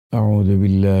Euzu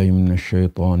billahi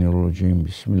mineşşeytanirracim.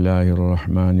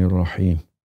 Bismillahirrahmanirrahim.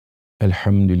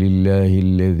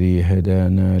 Elhamdülillahi'llezî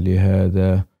hedâna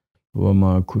lihâzâ ve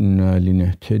mâ kunnâ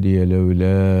linehtediye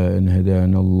levlâ en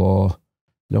hedânallâh.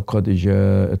 Lekad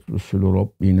câet rusulü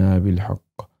rabbinâ bil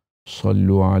hakk.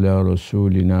 Sallu alâ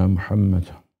rasûlinâ Muhammed.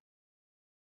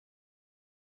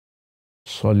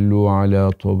 Sallu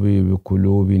alâ tabîbi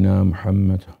kulûbinâ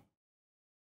Muhammed.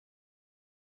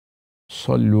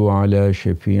 Sallu ala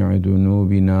şefî'i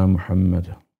dunubina Muhammed.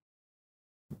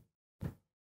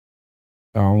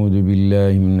 Euzu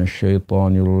billahi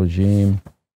mineşşeytanirracim.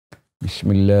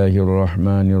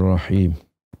 Bismillahirrahmanirrahim.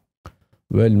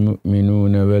 Vel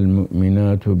mu'minûne vel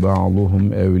mu'minâtu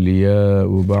ba'duhum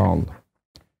evliyâ'u ba'd.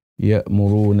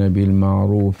 Ye'murûne bil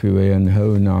ma'rufi ve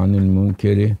yenhevne anil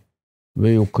munkeri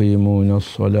ve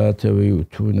yukîmûne's-salâte ve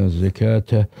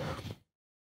yu'tûne'z-zekâte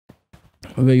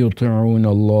ve yuti'ûne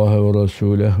Allah ve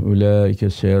Rasûleh ulaike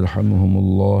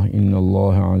seyerhamuhumullah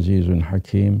innallâhe azîzun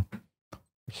hakîm.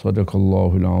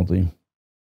 Sadakallâhu'l azîm.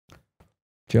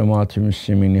 Cemaat-i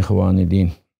Müslümin ihvan-ı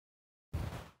din.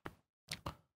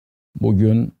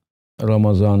 Bugün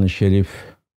Ramazân-ı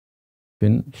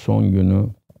Şerif'in son günü.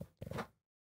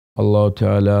 Allah-u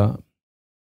Teâlâ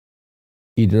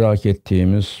idrak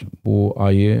ettiğimiz bu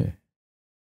ayı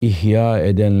ihya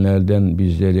edenlerden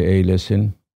bizleri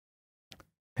eylesin.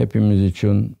 Hepimiz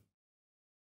için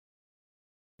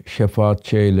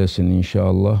şefaatçi eylesin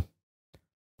inşallah.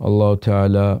 Allah-u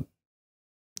Teala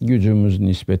gücümüz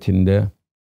nispetinde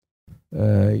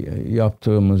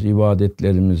yaptığımız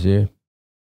ibadetlerimizi,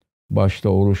 başta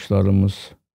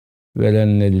oruçlarımız,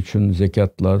 verenler için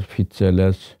zekatlar,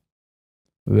 fitreler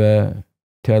ve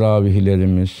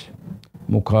teravihlerimiz,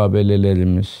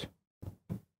 mukabelelerimiz,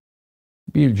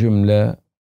 bir cümle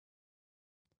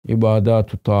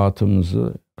ibadat-ı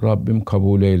taatımızı Rabbim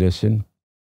kabul eylesin.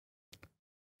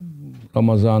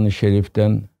 Ramazan-ı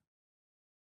Şerif'ten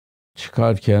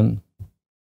çıkarken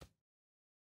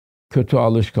kötü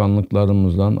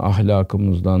alışkanlıklarımızdan,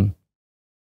 ahlakımızdan,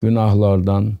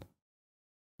 günahlardan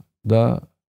da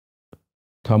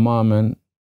tamamen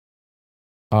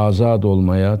azad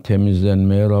olmaya,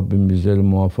 temizlenmeye Rabbim bizleri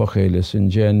muvaffak eylesin.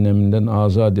 Cehenneminden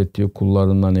azad ettiği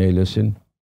kullarından eylesin.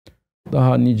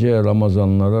 Daha nice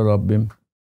Ramazanlara Rabbim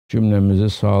cümlemizi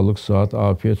sağlık, sıhhat,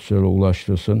 afiyet üzere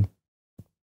ulaştırsın.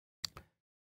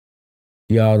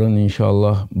 Yarın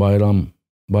inşallah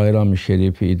bayram-ı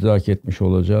şerifi idrak etmiş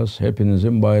olacağız.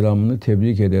 Hepinizin bayramını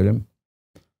tebrik ederim.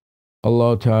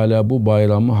 Allah-u Teala bu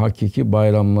bayramı hakiki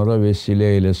bayramlara vesile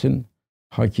eylesin.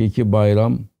 Hakiki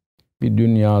bayram bir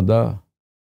dünyada,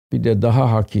 bir de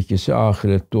daha hakikisi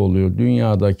ahirette oluyor.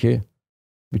 Dünyadaki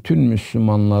bütün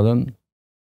Müslümanların,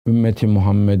 ümmeti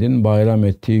Muhammed'in bayram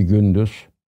ettiği gündüz,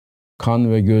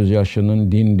 kan ve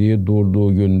gözyaşının dindiği,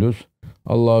 durduğu gündüz.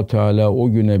 Allah-u Teala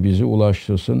o güne bizi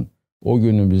ulaştırsın, o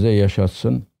günü bize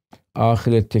yaşatsın.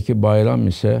 Ahiretteki bayram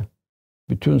ise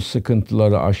bütün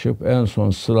sıkıntıları aşıp, en son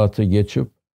sıratı geçip,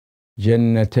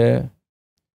 cennete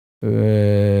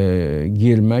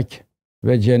girmek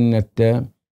ve cennette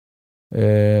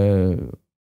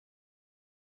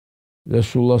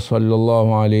Resulullah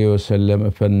sallallahu aleyhi ve sellem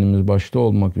Efendimiz başta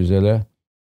olmak üzere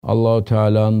Allah-u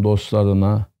Teala'nın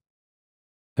dostlarına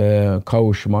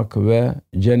kavuşmak ve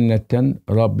cennetten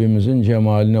Rabbimizin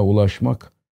cemaline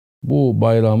ulaşmak, bu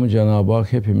bayramı Cenab-ı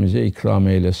Hak hepimize ikram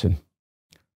eylesin.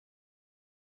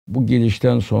 Bu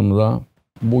girişten sonra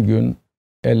bugün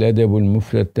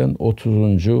el-Edebü'l-Müfred'den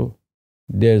 30.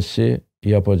 dersi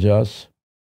yapacağız.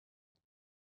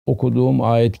 Okuduğum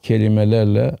ayet-i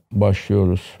kerimelerle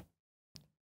başlıyoruz.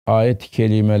 Ayet-i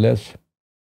kerimeler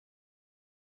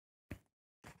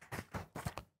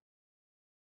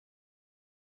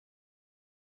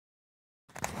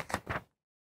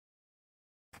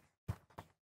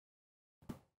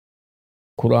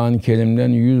Kur'an-ı Kerim'den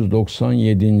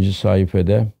 197.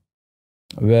 sayfada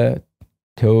ve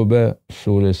Tevbe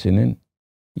Sûresinin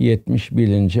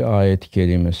 71. ayet-i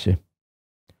kerimesi.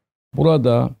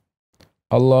 Burada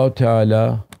Allah-u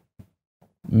Teala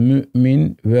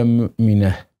mümin ve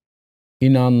mümine,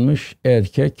 inanmış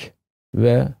erkek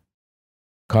ve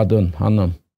kadın,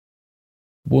 hanım,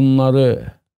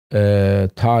 bunları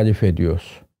tarif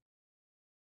ediyor.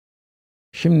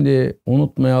 Şimdi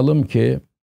unutmayalım ki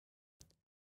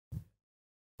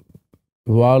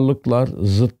varlıklar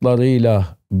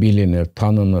zıtlarıyla bilinir,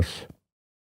 tanınır.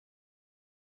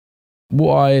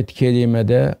 Bu ayet-i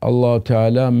kerimede Allah-u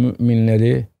Teala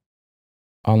müminleri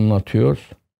anlatıyor.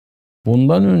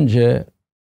 Bundan önce,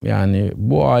 yani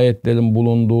bu ayetlerin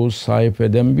bulunduğu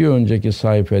sayfeden bir önceki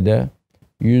sayfada,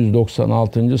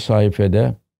 196.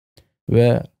 sayfada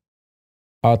ve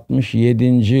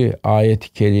 67.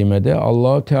 ayet-i kerimede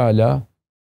Allah-u Teala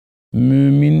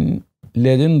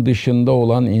müminlerin dışında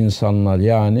olan insanlar,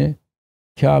 yani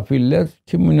kâfirler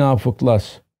ki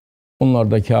münafıklar,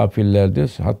 onlar da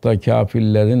kâfirlerdir. Hatta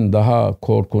kâfirlerin daha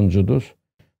korkuncudur.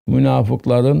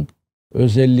 Münafıkların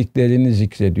özelliklerini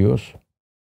zikrediyor.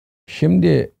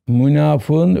 Şimdi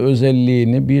münafığın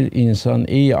özelliğini bir insan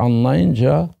iyi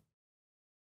anlayınca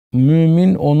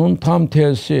mümin onun tam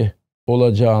tersi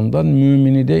olacağından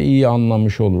mümini de iyi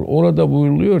anlamış olur. Orada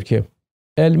buyuruluyor ki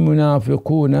el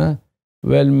münafikune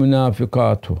vel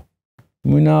münafikatu.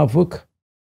 Münafık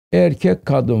erkek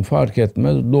kadın fark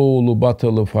etmez, doğulu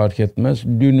batılı fark etmez,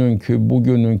 dününkü,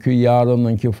 bugününkü,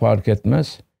 yarınınki fark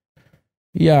etmez.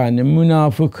 Yani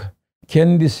münafık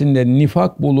kendisinde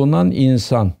nifak bulunan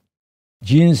insan,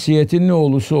 cinsiyeti ne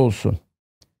olursa olsun,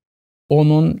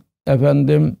 onun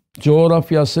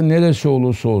coğrafyası neresi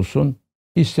olursa olsun,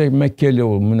 ister Mekkeli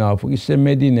o münafık, ister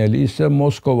Medineli, ister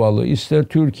Moskovalı, ister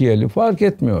Türkiye'li fark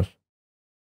etmiyor.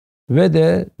 Ve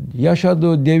de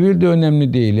yaşadığı devir de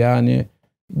önemli değil. Yani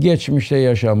geçmişte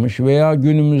yaşamış veya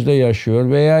günümüzde yaşıyor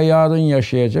veya yarın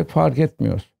yaşayacak fark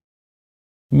etmiyor.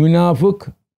 Münafık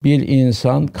bir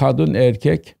insan, kadın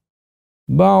erkek,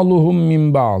 ba'luhum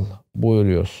min ba'l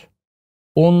buyuruyor.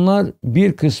 Onlar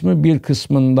bir kısmı bir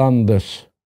kısmındandır.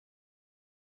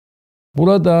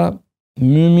 Burada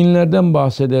müminlerden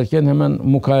bahsederken hemen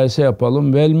mukayese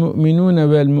yapalım. Vel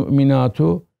mu'minune vel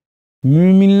mu'minatu.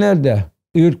 Müminler de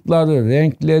ırkları,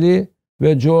 renkleri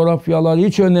ve coğrafyaları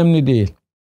hiç önemli değil.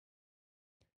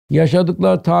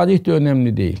 Yaşadıkları tarih de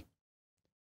önemli değil.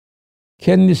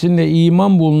 Kendisinde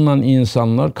iman bulunan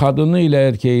insanlar, kadını ile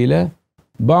erkeğiyle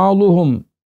ba'luhum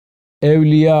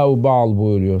evliyâ'u ba'l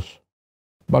buyuruyor.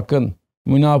 Bakın,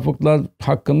 münafıklar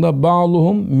hakkında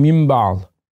ba'luhum min ba'l.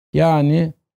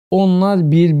 Yani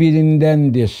onlar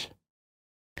birbirindendir.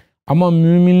 Ama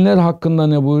müminler hakkında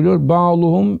ne buyuruyor?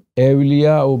 Ba'luhum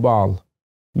evliyâ'u ba'l.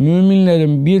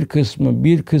 Müminlerin bir kısmı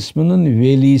bir kısmının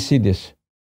velisidir.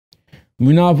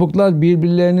 Münafıklar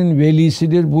birbirlerinin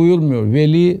velisidir buyurmuyor.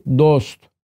 Veli dost,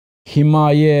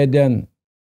 himaye eden,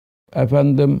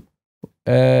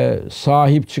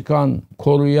 sahip çıkan,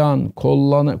 koruyan,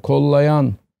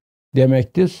 kollayan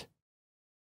demektir.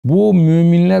 Bu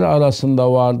müminler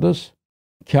arasında vardır.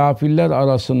 Kâfirler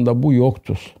arasında bu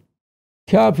yoktur.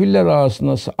 Kâfirler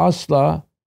arasında asla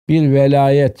bir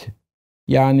velayet,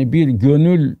 yani bir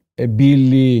gönül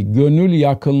birliği, gönül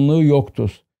yakınlığı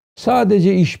yoktur.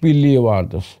 Sadece işbirliği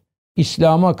vardır.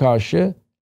 İslam'a karşı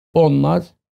onlar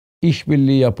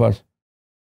işbirliği yapar.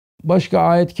 Başka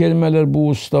ayet-i kerimeler bu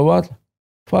hususta var.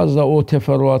 Fazla o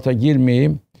teferruata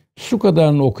girmeyeyim. Şu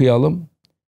kadarını okuyalım.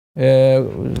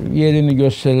 Yerini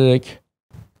göstererek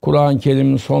Kur'an-ı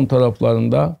Kerim'in son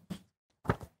taraflarında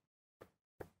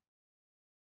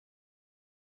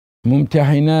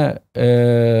Mümtehine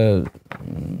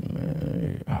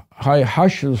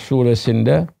Haşr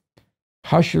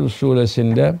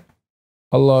suresinde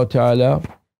Allah-u Teala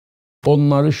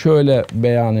onları şöyle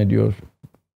beyan ediyor.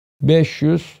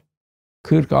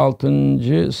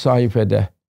 546. sayfede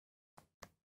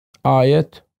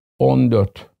ayet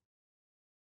 14.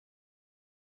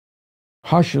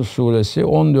 Haşr suresi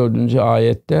 14.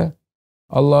 ayette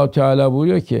Allah-u Teala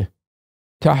buyuruyor ki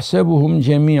tahsebuhum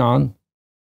cemian,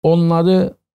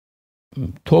 onları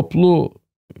toplu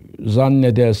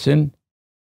zannedersin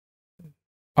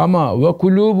ama ve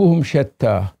kulubuhum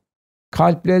şetta,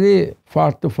 kalpleri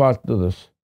farklı farklıdır.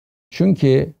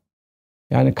 Çünkü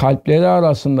yani kalpleri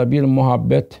arasında bir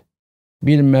muhabbet,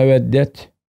 bir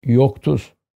meveddet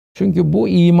yoktur. Çünkü bu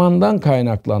imandan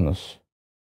kaynaklanır.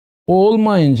 O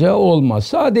olmayınca olmaz.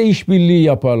 Sadece işbirliği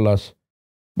yaparlar.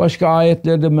 Başka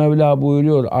ayetlerde Mevla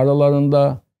buyuruyor,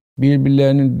 aralarında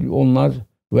birbirlerinin onlar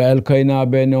ve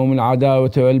elkayna beynehumul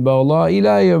adavete vel bağla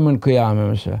ila yevmil kıyame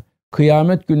mesela.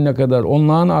 Kıyamet gününe kadar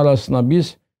onların arasına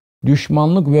biz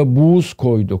düşmanlık ve buğz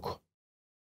koyduk.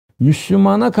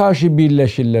 Müslümana karşı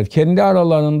birleşirler. Kendi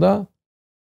aralarında,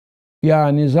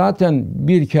 yani zaten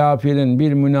bir kafirin,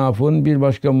 bir münafığın bir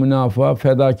başka münafığa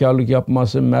fedakarlık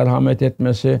yapması, merhamet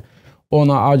etmesi,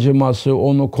 ona acıması,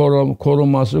 onu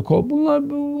koruması, bunlar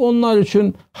onlar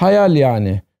için hayal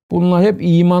yani. Bunlar hep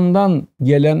imandan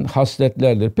gelen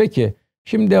hasletlerdir. Peki,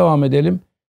 şimdi devam edelim.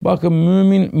 Bakın,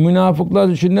 münafıklar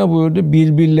için ne buyurdu?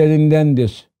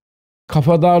 Birbirlerindendir.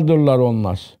 Kafadardırlar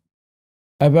onlar.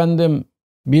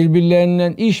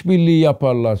 Birbirlerinden işbirliği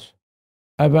yaparlar.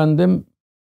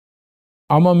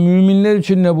 Ama müminler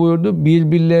için ne buyurdu?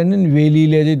 Birbirlerinin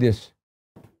velileridir.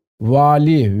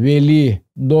 Vali, veli,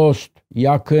 dost,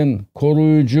 yakın,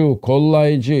 koruyucu,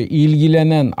 kollayıcı,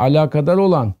 ilgilenen, alakadar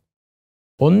olan.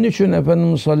 Onun için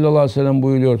Efendimiz sallallahu aleyhi ve sellem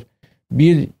buyuruyor,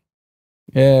 bir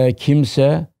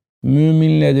kimse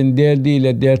müminlerin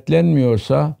derdiyle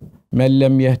dertlenmiyorsa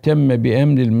mellem yehtemme bi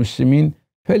emril müslimin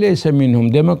feleyse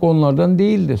minhum, demek onlardan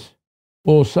değildir.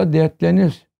 Olsa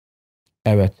dertlenir.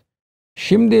 Evet.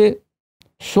 Şimdi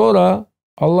sonra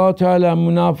Allah-u Teala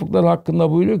münafıklar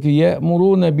hakkında buyuruyor ki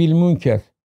ye'murûne bil münker.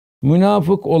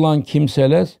 Münafık olan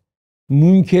kimseler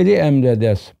münkeri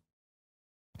emreder.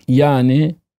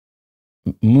 Yani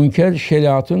münker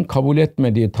şeriatın kabul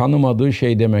etmediği, tanımadığı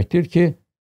şey demektir ki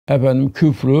efendim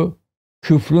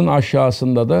küfrün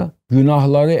aşağısında da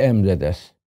günahları emreder.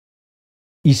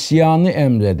 İsyanı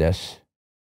emreder.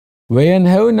 Ve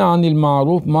yenhevne anil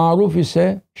maruf. Maruf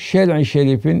ise şer'i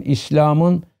şerifin,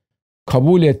 İslam'ın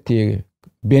kabul ettiği,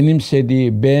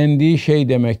 benimsediği, beğendiği şey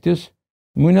demektir.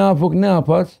 Münafık ne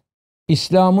yapar?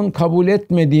 İslam'ın kabul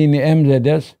etmediğini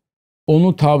emreder,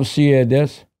 onu tavsiye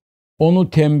eder, onu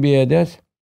tembih eder.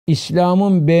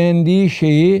 İslam'ın beğendiği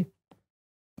şeyi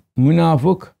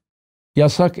münafık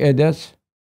yasak eder.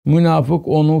 Münafık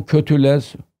onu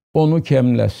kötüler, onu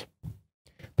kemler.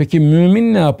 Peki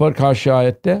mümin ne yapar karşı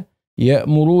ayette?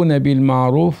 Ye'murûne bil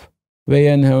maruf ve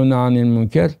yenhevne anil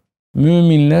münker.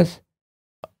 Müminler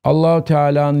Allah-u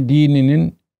Teala'nın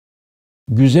dininin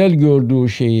güzel gördüğü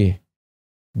şeyi,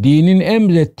 dinin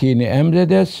emrettiğini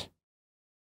emreder.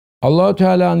 Allah-u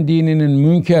Teala'nın dininin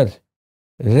münker,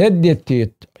 reddettiği,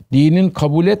 dinin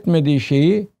kabul etmediği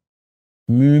şeyi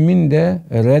mümin de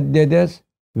reddeder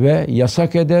ve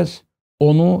yasak eder,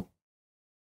 onu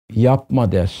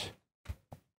yapma der.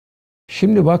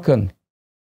 Şimdi bakın,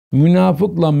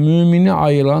 münafıkla mümini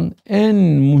ayıran en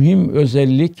mühim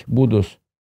özellik budur.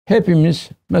 Hepimiz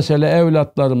mesela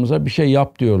evlatlarımıza bir şey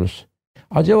yap diyoruz.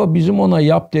 Acaba bizim ona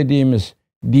yap dediğimiz,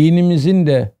 dinimizin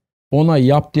de ona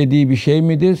yap dediği bir şey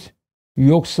midir?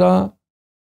 Yoksa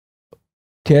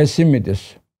tersi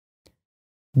midir?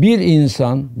 Bir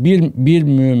insan, bir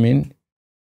mümin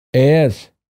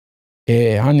eğer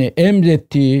hani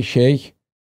emrettiği şey,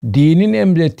 dinin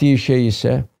emrettiği şey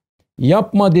ise,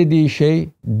 yapma dediği şey,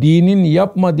 dinin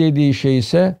yapma dediği şey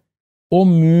ise o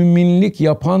müminlik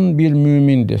yapan bir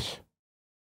mümindir.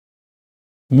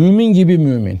 Mümin gibi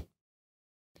mümin.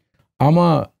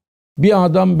 Ama bir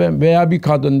adam veya bir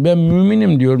kadın ben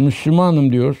müminim diyor,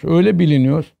 Müslümanım diyor, öyle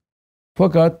biliniyor.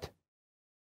 Fakat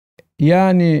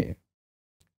yani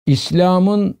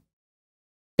İslam'ın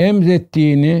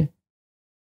emrettiğini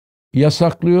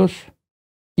yasaklıyor,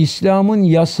 İslam'ın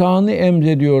yasağını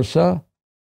emrediyorsa,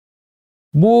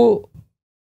 bu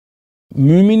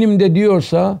müminim de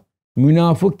diyorsa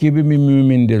münafık gibi bir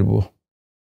mümindir bu.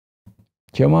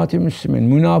 Cemaat-i Müslümin,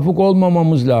 münafık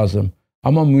olmamamız lazım.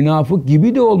 Ama münafık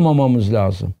gibi de olmamamız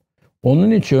lazım.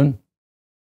 Onun için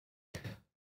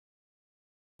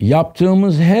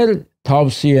yaptığımız her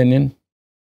tavsiyenin,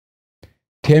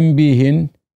 tembihin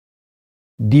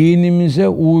dinimize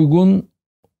uygun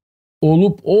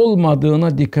olup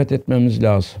olmadığına dikkat etmemiz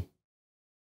lazım.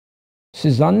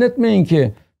 Siz zannetmeyin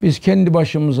ki biz kendi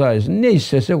başımızayız. Ne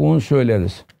istesek onu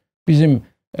söyleriz. Bizim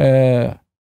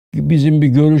bir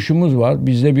görüşümüz var.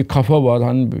 Bizde bir kafa var.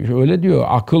 Hani öyle diyor.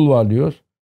 Akıl var diyor.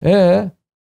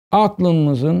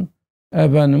 Aklımızın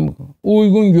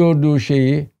uygun gördüğü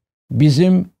şeyi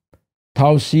bizim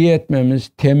tavsiye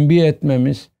etmemiz, tembih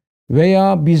etmemiz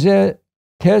veya bize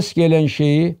ters gelen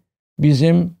şeyi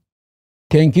bizim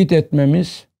tenkit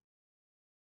etmemiz,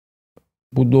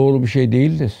 bu doğru bir şey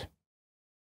değildir.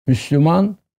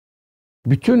 Müslüman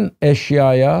bütün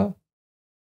eşyaya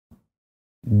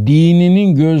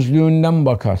dininin gözlüğünden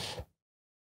bakar.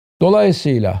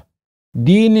 Dolayısıyla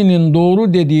dininin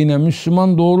doğru dediğine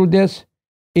Müslüman doğru der,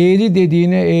 eğri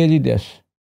dediğine eğri der.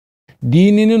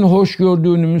 Dininin hoş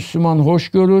gördüğünü Müslüman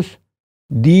hoş görür,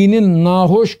 dinin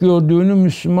nahoş gördüğünü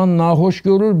Müslüman nahoş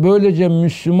görür. Böylece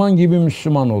Müslüman gibi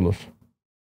Müslüman olur.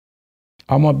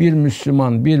 Ama bir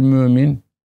Müslüman, bir mümin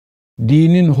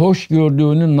dinin hoş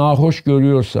gördüğünü nahoş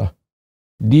görüyorsa,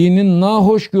 dinin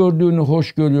nahoş gördüğünü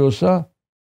hoş görüyorsa,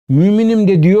 müminim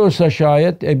de diyorsa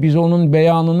şayet biz onun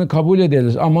beyanını kabul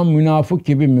ederiz ama münafık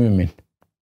gibi mümin.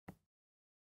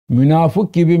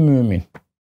 Münafık gibi mümin.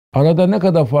 Arada ne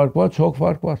kadar fark var? Çok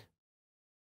fark var.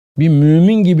 Bir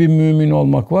mümin gibi mümin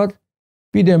olmak var.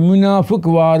 Bir de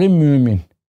münafıkvari mümin.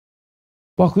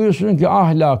 Bakıyorsun ki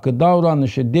ahlakı,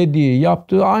 davranışı, dediği,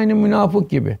 yaptığı aynı münafık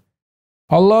gibi.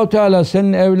 Allah-u Teala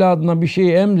senin evladına bir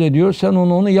şeyi emrediyor, sen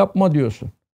onu yapma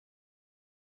diyorsun.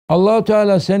 Allah-u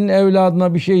Teala senin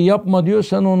evladına bir şey yapma diyor,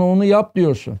 sen onu yap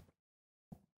diyorsun.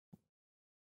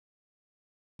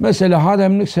 Mesela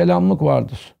haremlik selamlık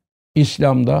vardır.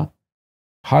 İslam'da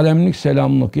haremlik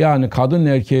selamlık, yani kadın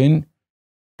erkeğin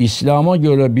İslam'a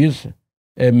göre bir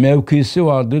mevkisi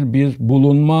vardır, bir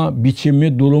bulunma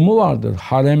biçimi, durumu vardır.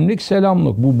 Haremlik,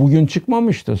 selamlık. Bu bugün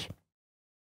çıkmamıştır.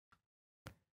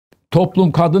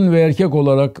 Toplum kadın ve erkek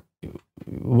olarak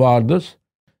vardır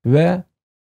ve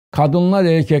kadınlar,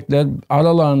 erkekler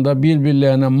aralarında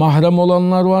birbirlerine mahrem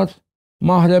olanlar var.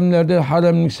 Mahremlerde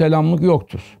haremlik, selamlık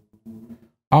yoktur.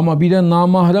 Ama bir de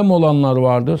namahrem olanlar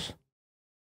vardır.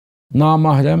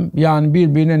 Namahrem, yani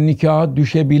birbirine nikaha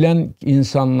düşebilen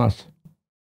insanlar.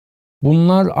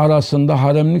 Bunlar arasında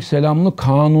haremlik, selamlık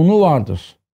kanunu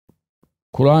vardır.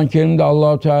 Kur'an-ı Kerim'de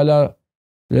Allah-u Teala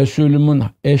Resulümün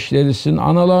eşlerisin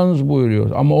analarınız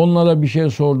buyuruyor. Ama onlara bir şey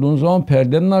sorduğunuz zaman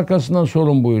perdenin arkasından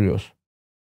sorun buyuruyor.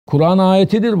 Kur'an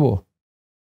ayetidir bu.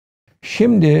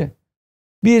 Şimdi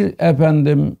bir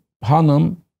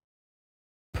hanım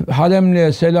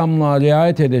haremliğe, selamlığa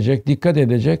riayet edecek, dikkat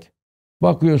edecek.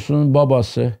 Bakıyorsunuz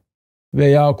babası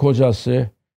veya kocası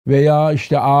veya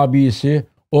işte abisi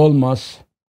olmaz.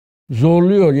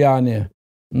 Zorluyor yani.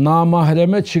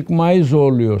 Namahreme çıkmayı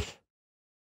zorluyor.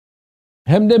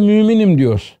 Hem de müminim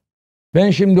diyor. Ben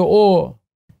şimdi o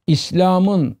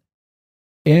İslam'ın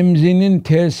emrinin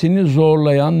tersini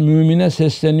zorlayan mümine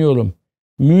sesleniyorum.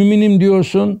 Müminim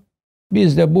diyorsun,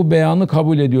 biz de bu beyanı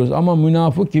kabul ediyoruz. Ama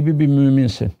münafık gibi bir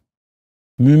müminsin.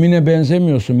 Mümine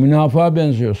benzemiyorsun, münafığa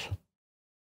benziyorsun.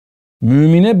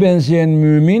 Mümine benzeyen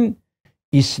mümin,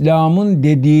 İslam'ın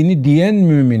dediğini diyen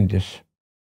mümindir.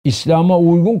 İslam'a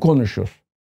uygun konuşur.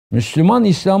 Müslüman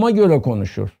İslam'a göre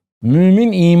konuşur.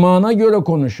 Mümin imana göre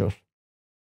konuşur.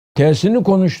 Tersini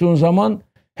konuştuğun zaman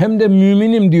hem de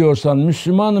müminim diyorsan,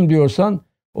 Müslümanım diyorsan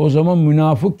o zaman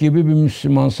münafık gibi bir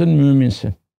Müslümansın,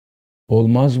 müminsin.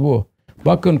 Olmaz bu.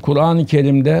 Bakın Kur'an-ı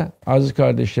Kerim'de aziz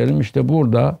kardeşlerim işte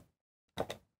burada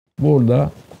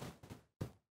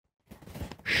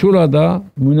şurada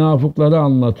münafıkları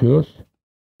anlatıyor.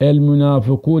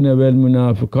 El-münafıkûne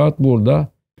vel-münafıkat burada.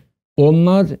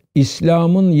 Onlar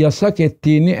İslam'ın yasak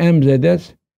ettiğini emreder,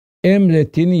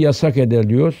 emrettiğini yasak eder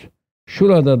diyor.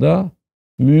 Şurada da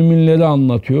müminleri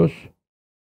anlatıyor.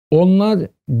 Onlar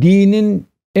dinin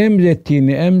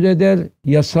emrettiğini emreder,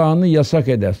 yasağını yasak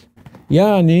eder.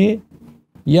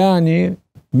 Yani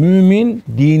mümin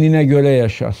dinine göre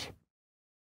yaşar.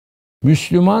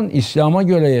 Müslüman İslam'a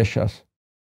göre yaşar.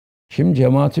 Şimdi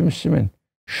cemaat-i Müslümin,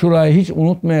 şurayı hiç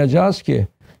unutmayacağız ki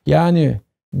yani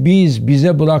biz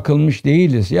bize bırakılmış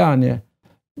değiliz. Yani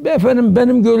efendim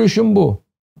benim görüşüm bu.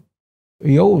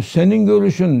 Yahu senin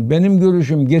görüşün, benim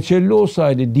görüşüm geçerli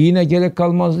olsaydı dine gerek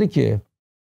kalmazdı ki.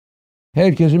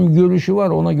 Herkesin bir görüşü var,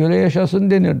 ona göre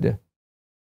yaşasın denirdi.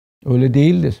 Öyle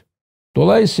değildir.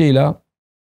 Dolayısıyla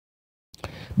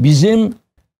bizim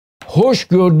hoş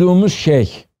gördüğümüz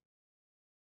şey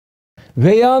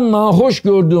veya nahoş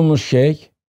gördüğümüz şey,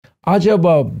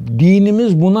 acaba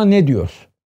dinimiz buna ne diyor?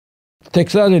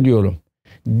 Tekrar ediyorum.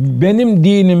 Benim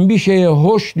dinim bir şeye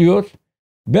hoş diyor,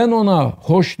 ben ona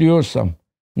hoş diyorsam,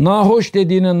 nahoş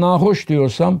dediğine nahoş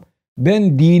diyorsam,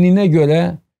 ben dinine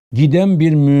göre giden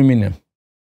bir müminim.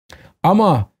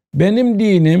 Ama benim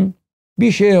dinim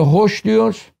bir şeye hoş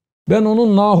diyor, ben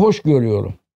onu nahoş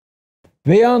görüyorum.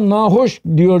 Veya nahoş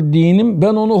diyor dinim,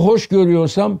 ben onu hoş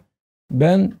görüyorsam,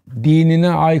 ben dinine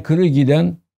aykırı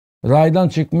giden, raydan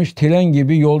çıkmış tren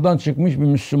gibi yoldan çıkmış bir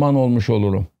Müslüman olmuş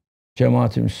olurum.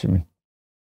 Cemaat-i Müslümin.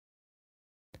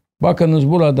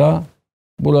 Bakınız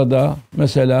burada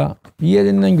mesela bir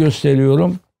yerinden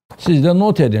gösteriyorum. Siz de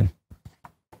not edin.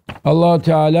 Allah-u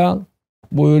Teala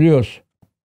buyuruyor.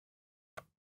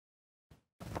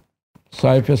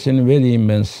 Sayfasını vereyim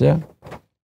ben size.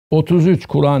 33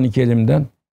 Kur'an-ı Kerim'den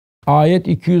ayet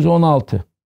 216.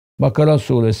 Bakara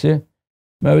suresi.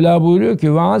 Mevla buyuruyor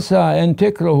ki ve asa en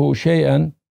tekrahu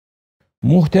şey'en,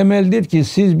 muhtemeldir ki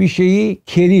siz bir şeyi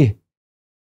kerih,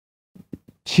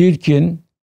 çirkin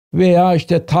veya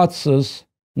işte tatsız,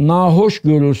 nahoş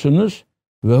görürsünüz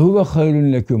ve huve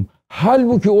hayrun leküm.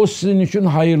 Halbuki o sizin için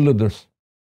hayırlıdır.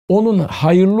 Onun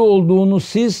hayırlı olduğunu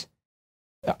siz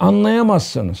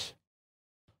anlayamazsınız.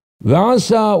 Ve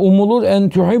asa umulur en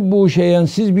tuhibbu şeyen,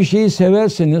 siz bir şeyi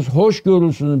seversiniz, hoş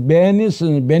görürsünüz,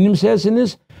 beğenirsiniz,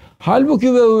 benimsersiniz.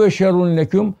 Halbuki ve huve şerrun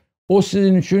leküm, o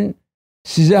sizin için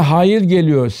size hayır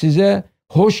geliyor, size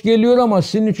hoş geliyor ama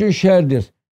sizin için şerdir.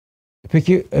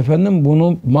 Peki efendim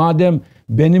bunu madem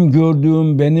benim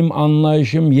gördüğüm, benim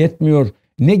anlayışım yetmiyor,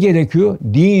 ne gerekiyor?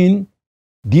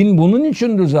 Din bunun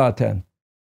içindir zaten.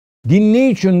 Din ne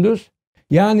içindir?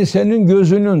 Yani senin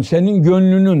gözünün, senin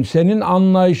gönlünün, senin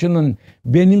anlayışının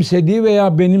benimsediği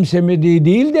veya benimsemediği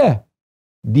değil de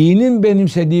dinin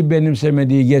benimsediği,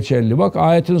 benimsemediği geçerli. Bak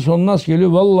ayetin sonu nasıl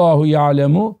geliyor? Vallahu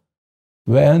ya'lemu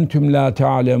ve entüm la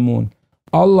ta'lemun.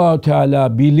 Allah-u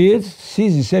Teala bilir,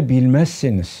 siz ise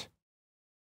bilmezsiniz.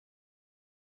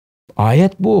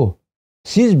 Ayet bu.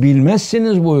 Siz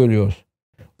bilmezsiniz buyuruyor.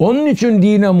 Onun için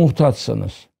dine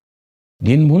muhtaçsınız.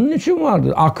 Din bunun için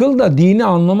vardır. Akıl da dini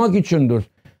anlamak içindir.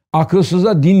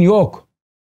 Akılsıza din yok.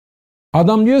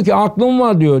 Adam diyor ki aklım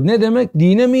var diyor. Ne demek?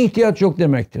 Dine mi ihtiyaç yok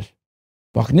demektir.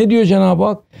 Bak ne diyor Cenab-ı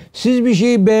Hak? Siz bir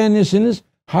şeyi beğenirsiniz,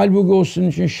 halbuki o sizin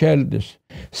için şerdir.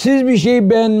 Siz bir şeyi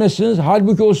beğenmezsiniz,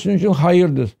 halbuki o sizin için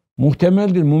hayırdır.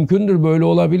 Muhtemeldir, mümkündür, böyle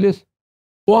olabilir.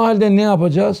 O halde ne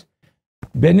yapacağız?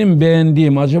 Benim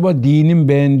beğendiğim acaba dinin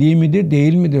beğendiği midir,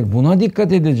 değil midir? Buna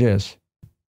dikkat edeceğiz.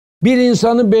 Bir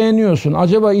insanı beğeniyorsun.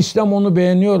 Acaba İslam onu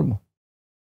beğeniyor mu?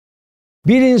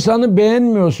 Bir insanı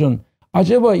beğenmiyorsun.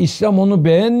 Acaba İslam onu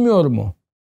beğenmiyor mu?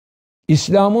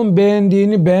 İslam'ın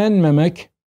beğendiğini beğenmemek,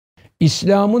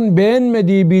 İslam'ın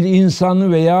beğenmediği bir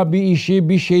insanı veya bir işi,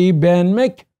 bir şeyi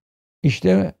beğenmek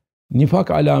işte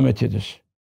nifak alametidir.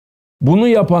 Bunu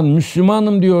yapan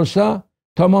Müslümanım diyorsa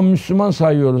tamam Müslüman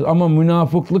sayıyoruz ama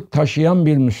münafıklık taşıyan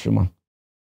bir Müslüman.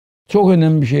 Çok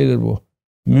önemli bir şeydir bu.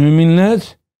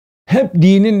 Müminler hep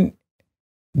dinin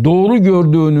doğru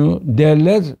gördüğünü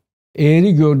derler,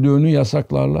 eğri gördüğünü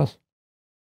yasaklarlar.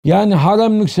 Yani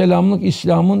haremlik selamlık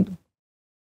İslam'ın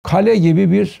kale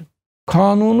gibi bir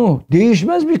kanunu.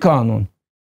 Değişmez bir kanun.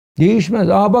 Değişmez.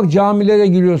 Aa bak camilere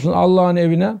giriyorsun Allah'ın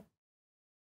evine.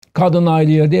 Kadın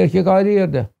ayrı yerde, erkek ayrı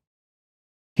yerde.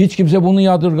 Hiç kimse bunu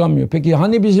yadırgamıyor. Peki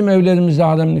hani bizim evlerimizde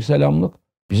haremlik selamlık?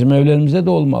 Bizim evlerimizde de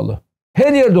olmalı.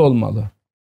 Her yerde olmalı.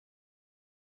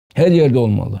 Her yerde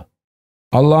olmalı.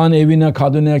 Allah'ın evine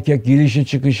kadın erkek girişi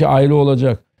çıkışı ayrı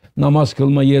olacak. Namaz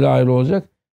kılma yeri ayrı olacak.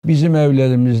 Bizim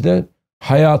evlerimizde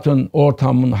hayat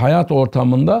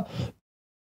ortamında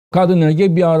kadın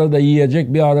erkek bir arada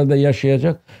yiyecek, bir arada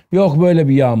yaşayacak. Yok böyle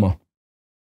bir yağma.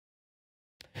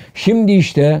 Şimdi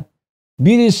işte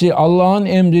birisi Allah'ın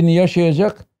emrini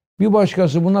yaşayacak, bir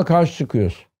başkası buna karşı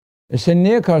çıkıyor. Sen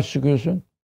neye karşı çıkıyorsun?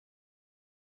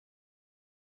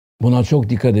 Buna çok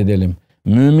dikkat edelim.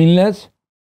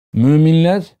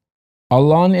 Müminler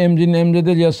Allah'ın emrini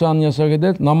emreder, yasağını yasak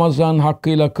eder, namazlarını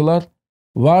hakkıyla kılar,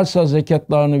 varsa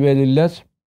zekatlarını verirler.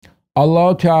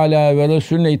 Allah-u Teâlâ ve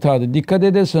Resulüne itaati. Dikkat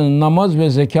ederseniz namaz ve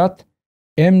zekat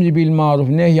emri bil maruf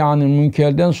nehyanil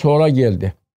münkerden sonra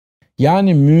geldi.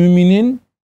 Yani müminin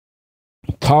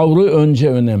tavrı önce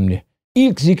önemli.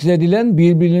 İlk zikredilen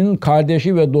birbirinin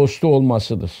kardeşi ve dostu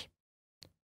olmasıdır.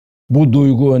 Bu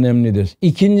duygu önemlidir.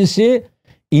 İkincisi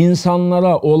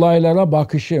insanlara, olaylara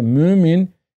bakışı. Mümin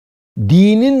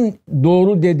dinin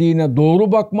doğru dediğine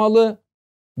doğru bakmalı.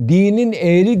 Dinin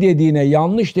eğri dediğine,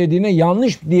 yanlış dediğine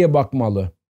yanlış diye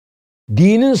bakmalı.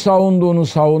 Dinin savunduğunu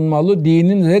savunmalı,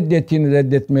 dinin reddettiğini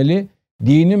reddetmeli,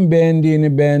 dinin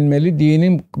beğendiğini beğenmeli,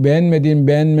 dinin beğenmediğini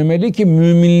beğenmemeli ki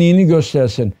müminliğini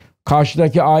göstersin.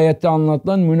 Karşıdaki ayette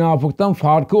anlatılan münafıktan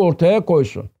farkı ortaya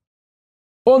koysun.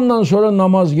 Ondan sonra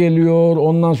namaz geliyor,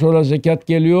 ondan sonra zekat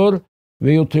geliyor.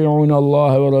 Ve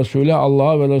yuti'ûnallâhe ve rasûle,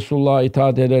 Allah'a ve Resulullah'a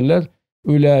itaat ederler.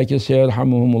 Ulaike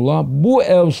seyerhamuhumullah. Bu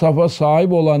evsafa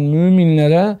sahip olan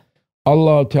müminlere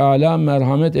Allah-u Teala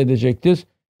merhamet edecektir.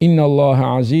 İnnallâhe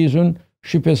azîzun.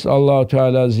 Şüphesiz Allah-u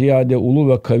Teala ziyade ulu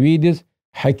ve kavidir.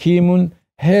 Hakimun.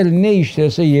 Her ne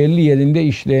işlerse yerli yerinde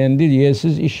işleyendir.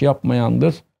 Yersiz iş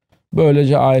yapmayandır.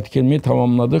 Böylece ayet-i kerimeyi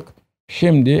tamamladık.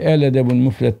 Şimdi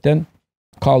el-Edebü'l-Müfred'den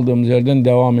kaldığımız yerden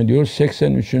devam ediyoruz.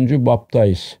 83.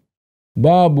 baptayız.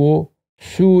 Babu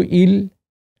su'il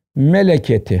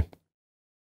meleketi.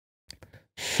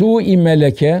 Su-i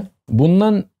meleke,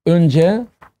 bundan önce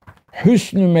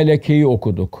hüsnü melekeyi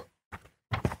okuduk.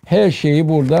 Her şeyi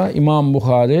burada İmam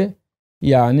Buhârî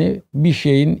yani bir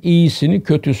şeyin iyisini,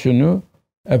 kötüsünü,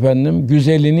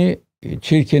 güzelini,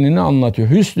 çirkinini anlatıyor.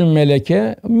 Hüsnü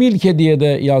meleke, milke diye de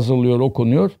yazılıyor,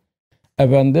 okunuyor.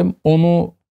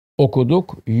 Onu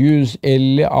okuduk.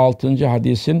 156.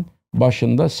 hadisin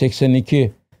başında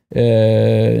 82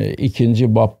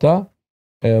 ikinci bapta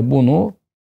bunu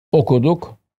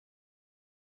okuduk.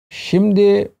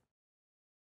 Şimdi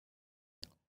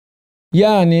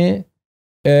yani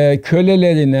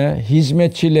kölelerine,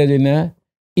 hizmetçilerine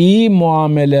iyi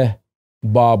muamele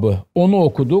babı, onu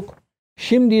okuduk.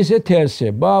 Şimdi ise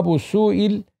tersi. Babu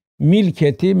su'il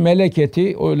milketi,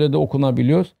 meleketi, öyle de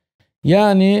okunabiliyor.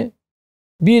 Yani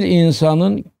bir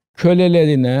insanın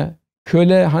kölelerine,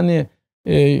 köle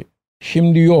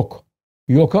şimdi yok.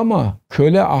 Yok ama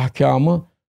köle ahkamı,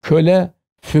 köle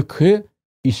fıkhı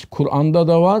Kur'an'da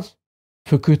da var,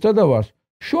 fıkıhta da var.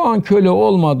 Şu an köle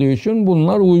olmadığı için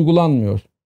bunlar uygulanmıyor.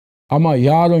 Ama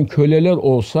yarın köleler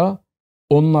olsa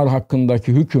onlar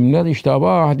hakkındaki hükümler işte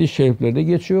hadis-i şeriflerde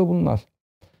geçiyor bunlar.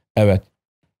 Evet.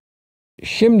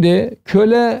 Şimdi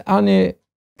köle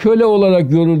köle olarak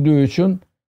görüldüğü için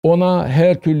ona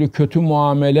her türlü kötü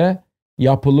muamele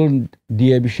yapılır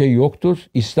diye bir şey yoktur.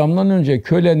 İslam'dan önce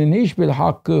kölenin hiçbir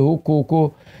hakkı,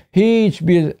 hukuku,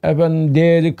 hiçbir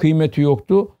değeri, kıymeti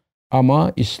yoktu.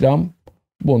 Ama İslam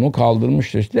bunu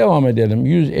kaldırmıştır. Devam edelim.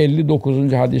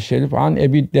 159. hadis-i şerif an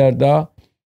Ebi Derda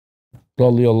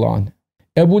radıyallahu anh.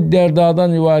 Ebu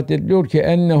Derda'dan rivayet ediliyor ki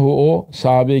ennehu, o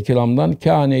sahabe-i kiramdan,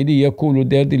 kâneydi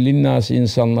yekulu derdi linnâsi,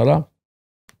 insanlara,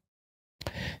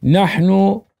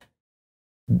 nahnu,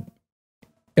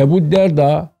 Ebu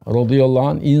Derda radıyallahu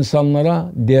anh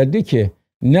insanlara derdi ki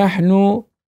nahnu,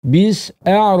 biz,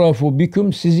 e'rafu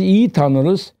biküm, sizi iyi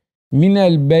tanırız,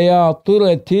 minel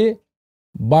beyatıreti,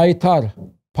 baytar,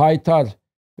 paytar,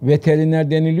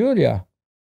 veteriner deniliyor ya,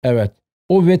 evet,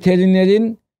 o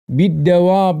veterinerin bir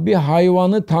bir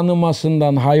hayvanı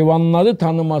tanımasından, hayvanları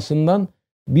tanımasından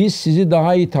biz sizi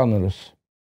daha iyi tanırız.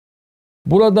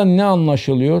 Burada ne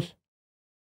anlaşılıyor?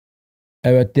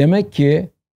 Evet, demek ki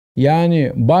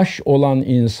yani baş olan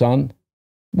insan,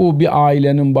 bu bir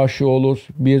ailenin başı olur,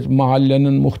 bir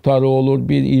mahallenin muhtarı olur,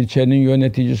 bir ilçenin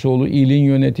yöneticisi olur, ilin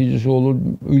yöneticisi olur,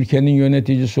 ülkenin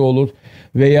yöneticisi olur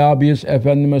veya bir,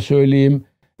 efendime söyleyeyim,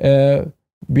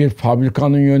 bir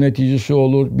fabrikanın yöneticisi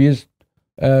olur, bir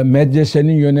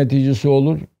medresenin yöneticisi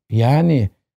olur. Yani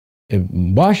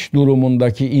baş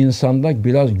durumundaki insanda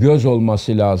biraz göz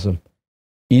olması lazım.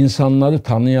 İnsanları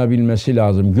tanıyabilmesi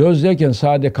lazım. Göz derken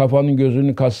sadece kafanın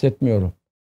gözünü kastetmiyorum.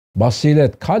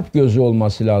 Basiret, kalp gözü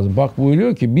olması lazım. Bak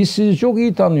buyuruyor ki biz sizi çok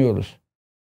iyi tanıyoruz.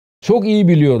 Çok iyi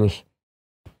biliyoruz.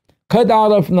 Kad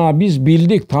arafna, biz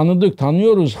bildik, tanıdık,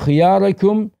 tanıyoruz.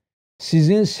 Hıyâreküm,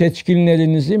 sizin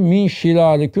seçkinlerinizi, min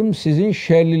şirâreküm, sizin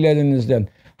şerlilerinizden.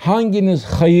 Hanginiz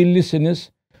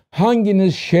hayırlısınız?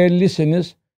 Hanginiz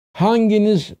şerlisiniz?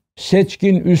 Hanginiz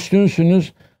seçkin,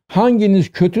 üstünsünüz?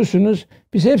 Hanginiz kötüsünüz?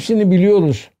 Biz hepsini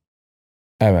biliyoruz.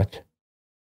 Evet.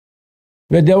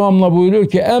 Ve devamla buyuruyor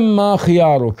ki emma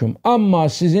hıyârukum, ama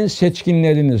sizin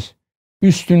seçkinleriniz,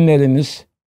 üstünleriniz,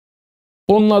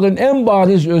 onların en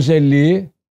bariz özelliği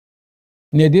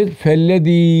nedir?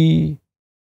 Fellezî,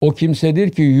 o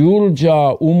kimsedir ki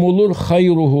yurca, umulur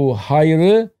hayruhu,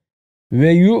 hayrı,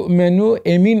 ve yu'menu,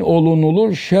 emin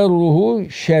olunulur, şerruhu,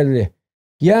 şerri.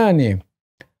 Yani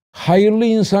hayırlı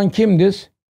insan kimdir?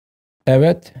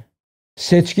 Evet.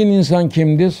 Seçkin insan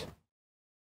kimdir?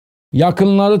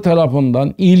 Yakınları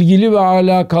tarafından, ilgili ve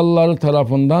alakalıları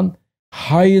tarafından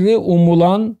hayrı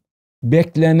umulan,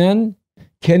 beklenen,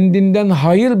 kendinden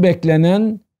hayır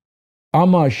beklenen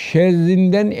ama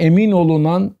şerrinden emin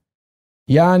olunan,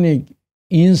 yani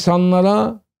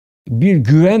insanlara bir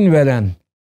güven veren,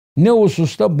 ne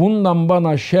hususta? Bundan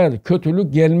bana şer,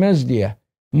 kötülük gelmez diye.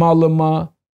 Malıma,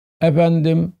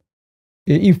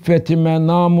 iffetime,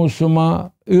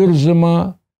 namusuma,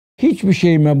 ırzıma, hiçbir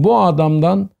şeyime bu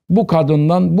adamdan, bu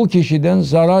kadından, bu kişiden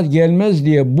zarar gelmez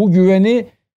diye bu güveni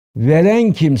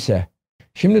veren kimse.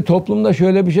 Şimdi toplumda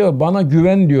şöyle bir şey var. Bana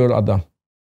güven diyor adam.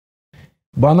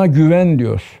 Bana güven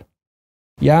diyor.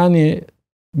 Yani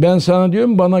ben sana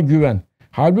diyorum, bana güven.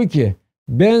 Halbuki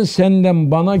ben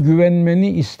senden bana güvenmeni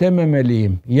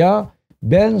istememeliyim. Ya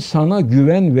ben sana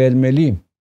güven vermeliyim.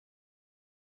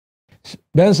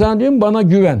 Ben sana diyorum, bana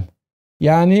güven.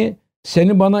 Yani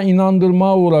seni bana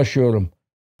inandırmaya uğraşıyorum.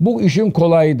 Bu işin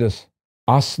kolayıdır.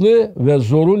 Aslı ve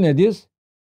zoru nedir?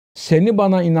 Seni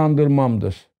bana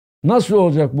inandırmamdır. Nasıl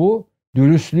olacak bu?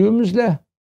 Dürüstlüğümüzle,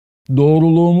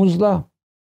 doğruluğumuzla.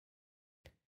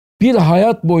 Bir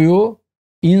hayat boyu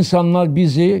insanlar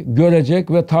bizi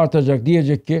görecek ve tartacak.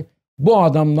 Diyecek ki bu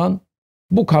adamdan,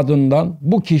 bu kadından,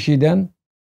 bu kişiden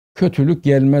kötülük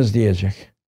gelmez diyecek.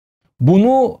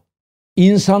 Bunu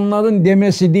insanların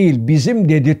demesi değil, bizim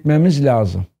dedirtmemiz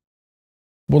lazım.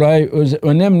 Burayı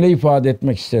önemli ifade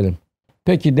etmek isterim.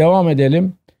 Peki devam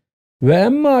edelim. Ve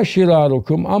emma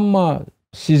şirarukum, ama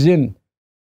sizin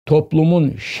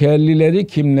toplumun şerlileri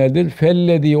kimlerdir?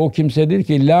 Fellezî, o kimsedir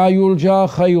ki la yurca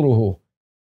hayruhu.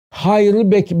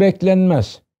 Hayrı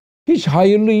beklenmez. Hiç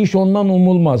hayırlı iş ondan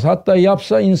umulmaz. Hatta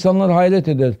yapsa insanlar hayret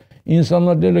eder.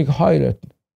 İnsanlar derler ki hayret.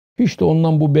 Hiç de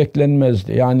ondan bu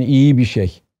beklenmezdi. Yani iyi bir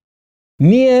şey.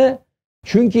 Niye?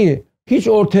 Çünkü hiç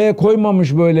ortaya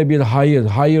koymamış böyle bir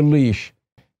hayırlı iş.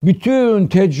 Bütün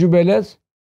tecrübeler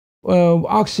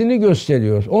aksini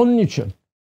gösteriyor. Onun için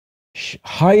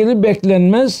hayrı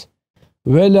beklenmez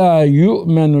ve la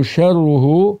yu'menu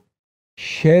şerruhu,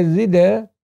 şerrinden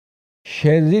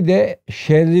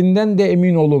de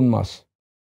emin olunmaz.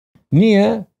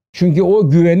 Niye? Çünkü o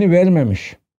güveni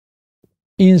vermemiş.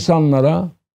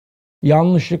 İnsanlara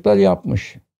yanlışlıklar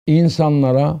yapmış.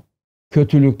 İnsanlara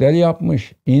kötülükler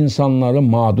yapmış. İnsanları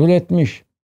mağdur etmiş.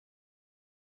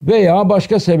 Veya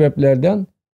başka sebeplerden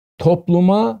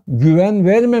topluma güven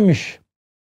vermemiş.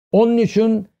 Onun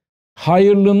için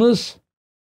hayırlınız,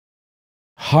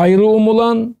 hayrı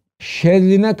umulan,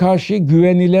 şerrine karşı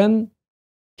güvenilen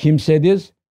kimsedir.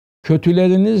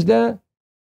 Kötüleriniz de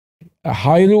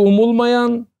hayrı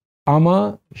umulmayan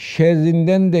ama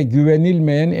şerrinden de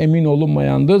güvenilmeyen, emin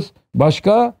olunmayandır.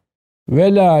 Başka?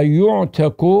 Ve la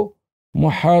yu'teku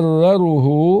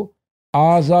muharraruhu,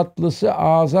 azatlısı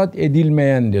azat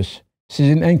edilmeyendir.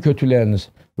 Sizin en kötüleriniz.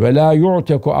 Ve la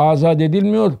yu'teku, azat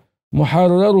edilmiyor.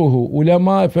 Muharraruhu,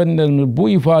 ulema efendilerimiz bu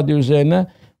ifade üzerine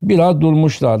biraz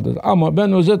durmuşlardır. Ama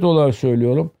ben özet olarak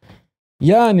söylüyorum.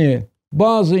 Yani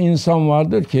bazı insan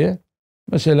vardır ki,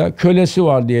 mesela kölesi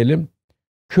var diyelim.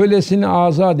 Kölesini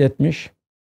azat etmiş.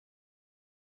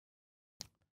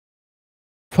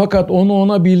 Fakat onu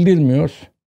ona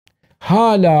bildirmiyor.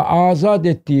 Hala azat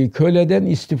ettiği köleden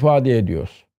istifade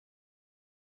ediyor.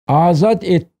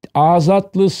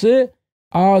 Azatlısı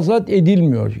azat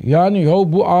edilmiyor. Yani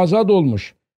ya bu azat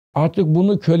olmuş. Artık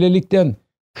bunu kölelikten,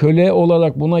 köle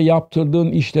olarak buna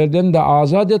yaptırdığın işlerden de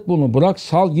azat et bunu. Bırak,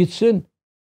 sal gitsin.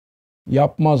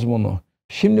 Yapmaz bunu.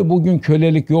 Şimdi bugün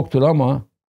kölelik yoktur ama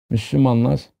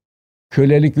Müslümanlar,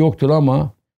 kölelik yoktur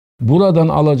ama buradan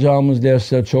alacağımız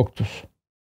dersler çoktur.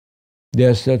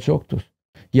 Dersler çoktur.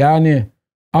 Yani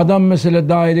adam mesela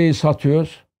daireyi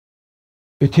satıyor.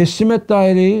 Teslim et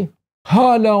daireyi.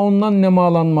 Hala ondan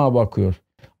nemalanmaya bakıyor.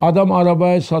 Adam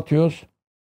arabayı satıyor.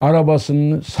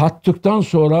 Arabasını sattıktan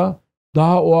sonra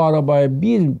daha o arabayı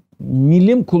bir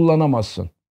milim kullanamazsın.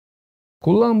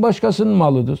 Kullan, başkasının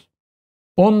malıdır.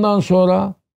 Ondan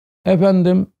sonra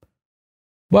efendim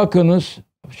bakınız,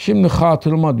 şimdi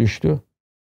hatırıma düştü.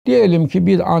 Diyelim ki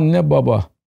bir anne baba.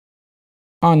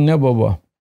 Anne baba.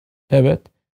 Evet.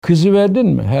 Kızı verdin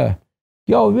mi? He.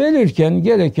 Ya verirken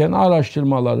gereken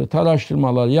araştırmaları,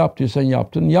 taraştırmaları yaptıysan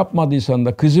yaptın. Yapmadıysan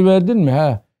da kızı verdin mi?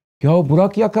 He. Ya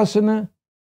bırak yakasını.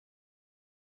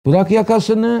 Bırak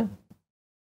yakasını.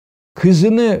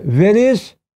 Kızını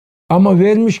verir ama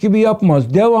vermiş gibi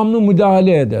yapmaz. Devamlı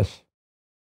müdahale eder.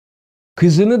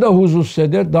 Kızını da huzursuz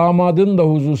eder, damadını da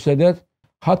huzursuz eder.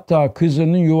 Hatta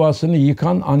kızının yuvasını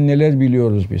yıkan anneler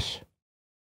biliyoruz biz.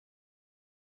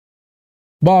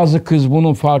 Bazı kız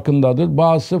bunun farkındadır,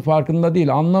 bazısı farkında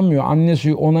değil, anlamıyor.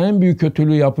 Annesi ona en büyük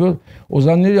kötülüğü yapıyor. O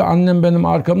zannediyor annem benim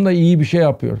arkamda iyi bir şey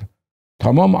yapıyor.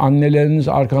 Tamam, anneleriniz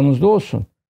arkanızda olsun.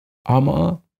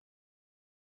 Ama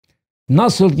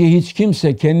nasıl ki hiç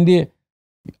kimse kendi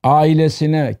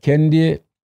ailesine, kendi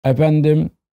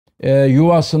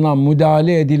yuvasına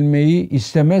müdahale edilmeyi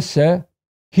istemezse,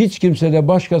 hiç kimse de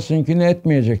başkasınınkini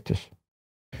etmeyecektir.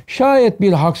 Şayet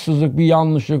bir haksızlık, bir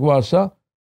yanlışlık varsa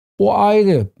o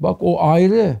ayrı. Bak, o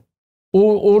ayrı.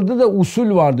 Orada da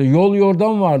usul vardır, yol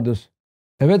yordam vardır.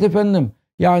 Evet efendim,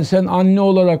 yani sen anne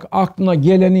olarak aklına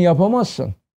geleni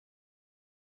yapamazsın.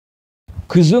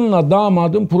 Kızınla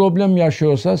damadın problem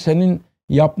yaşıyorsa senin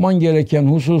yapman gereken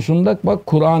hususunda, bak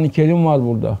Kur'an-ı Kerim var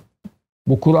burada.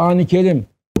 Bu Kur'an-ı Kerim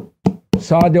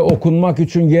sade okunmak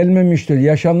için gelmemiştir.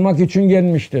 Yaşanmak için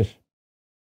gelmiştir.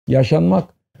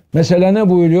 Yaşanmak. Mesela ne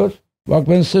buyuruyor? Bak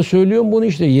ben size söylüyorum bunu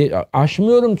işte.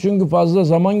 Aşmıyorum çünkü fazla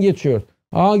zaman geçiyor.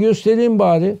 Göstereyim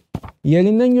bari.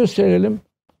 Yerinden gösterelim.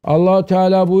 Allah-u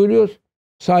Teala buyuruyor.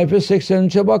 Sayfa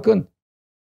 83'e bakın.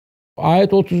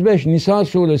 Ayet 35 Nisa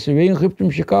suresi. Ve in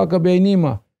khiftum şikâke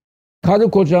beynîmâ.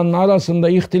 Karı kocanın arasında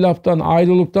ihtilaftan,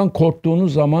 ayrılıktan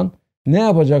korktuğunuz zaman ne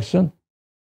yapacaksın?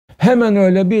 Hemen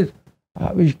öyle bir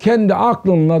kendi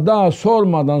aklınla daha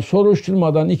sormadan,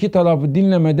 soruşturmadan, iki tarafı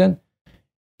dinlemeden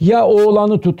ya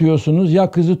oğlanı tutuyorsunuz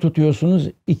ya kızı tutuyorsunuz.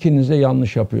 İkiniz de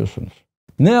yanlış yapıyorsunuz.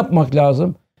 Ne yapmak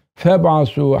lazım?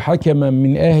 Feb'asû hakemen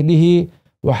min ehlihi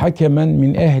ve hakemen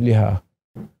min ehliha.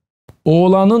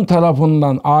 Oğlanın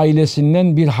tarafından,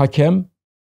 ailesinden bir hakem,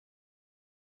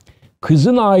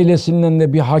 kızın ailesinden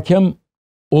de bir hakem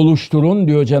oluşturun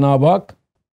diyor Cenab-ı Hak.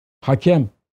 Hakem.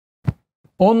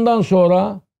 Ondan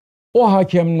sonra o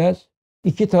hakemler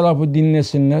iki tarafı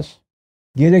dinlesinler.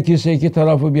 Gerekirse iki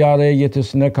tarafı bir araya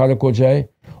getirsinler, karı kocayı.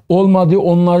 Olmadı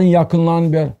onların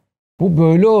yakınlarını bir. Bu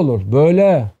böyle olur.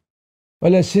 Böyle.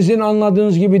 Öyle sizin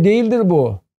anladığınız gibi değildir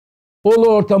bu. Olu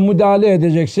orta müdahale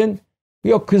edeceksin.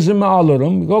 Yok kızımı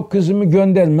alırım. Yok kızımı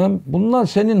göndermem. Bunlar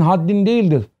senin haddin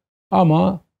değildir.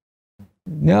 Ama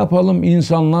ne yapalım,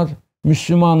 insanlar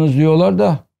Müslümanız diyorlar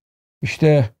da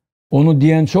işte onu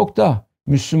diyen çok da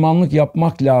Müslümanlık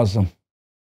yapmak lazım.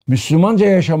 Müslümanca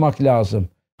yaşamak lazım.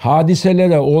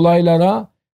 Hadiselere, olaylara,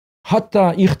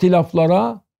 hatta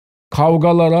ihtilaflara,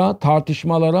 kavgalara,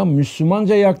 tartışmalara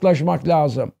Müslümanca yaklaşmak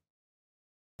lazım.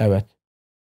 Evet.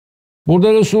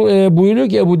 Burada Resul buyuruyor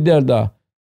ki Ebu Derda,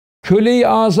 köleyi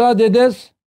azat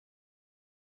eder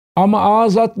ama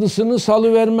azatlısını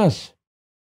salıvermez.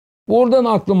 Oradan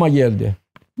aklıma geldi.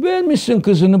 Vermişsin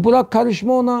kızını, bırak,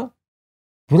 karışma ona.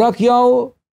 Bırak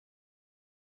yahu.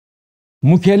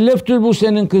 Mükelleftir bu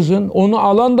senin kızın. Onu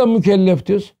alan da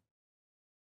mükelleftir.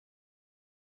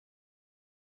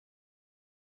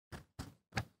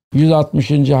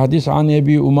 ...160. hadis an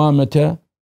Ebi Umamete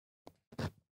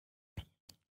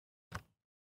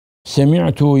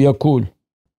semi'tu yekul,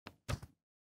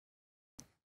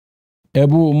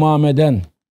 Ebu Umame'den.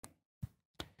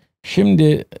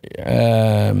 Şimdi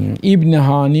İbn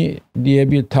Hani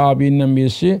diye bir tabiinden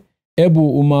birisi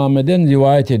Ebu Umame'den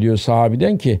rivayet ediyor,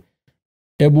 sahabiden, ki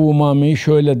Ebu Umame'yi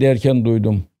şöyle derken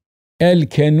duydum. El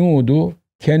kenudu,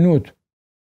 kenut.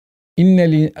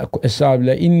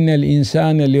 İnnel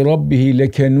insane li rabbihi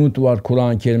lekenut var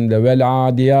Kur'an-ı Kerim'de. Vel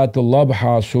adiyatı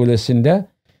labha suresinde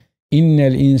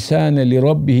innel insane li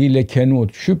rabbihi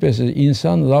lekenut. Şüphesiz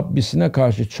insan Rabbisine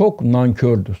karşı çok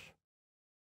nankördür.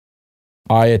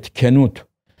 Ayet kenut.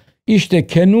 İşte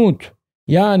kenut,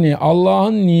 yani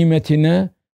Allah'ın nimetine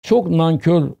çok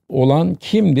nankör olan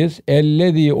kimdir?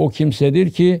 Ellezî, o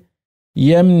kimsedir ki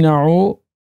yemna'u,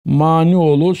 mani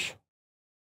olur,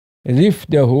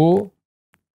 rifdehu,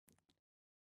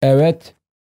 evet,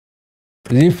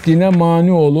 riftine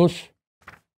mani olur.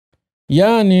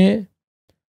 Yani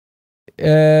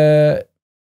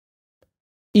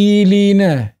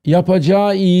iyiliğine,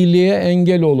 yapacağı iyiliğe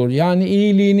engel olur. Yani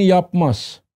iyiliğini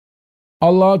yapmaz.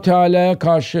 Allah-u Teala'ya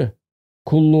karşı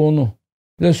kulluğunu,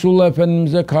 Resulullah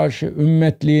Efendimiz'e karşı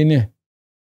ümmetliğini,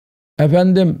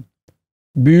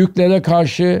 büyüklere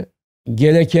karşı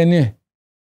gerekeni,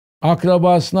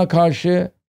 akrabasına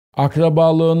karşı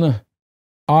akrabalığını,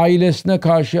 ailesine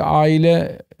karşı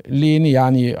aileliğini,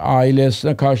 yani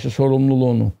ailesine karşı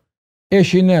sorumluluğunu,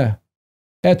 eşine,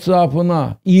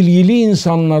 etrafına, ilgili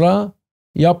insanlara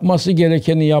yapması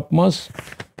gerekeni yapmaz.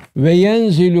 Ve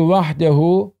yenzilu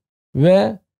vahdehu,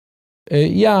 ve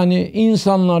yani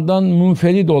insanlardan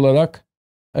münferid olarak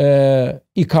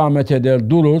ikamet eder,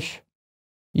 durur.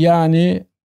 Yani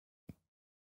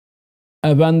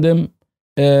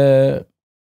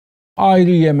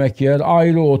ayrı yemek yer,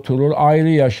 ayrı oturur, ayrı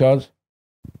yaşar,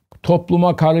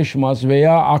 topluma karışmaz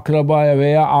veya akrabaya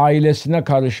veya ailesine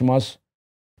karışmaz,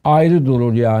 ayrı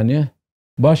durur yani.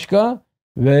 Başka,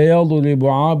 ve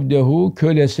yadribu abdehu,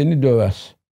 kölesini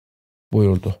döver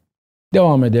buyurdu.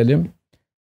 Devam edelim.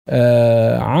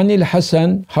 Anil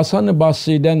Hasan, Hasan-ı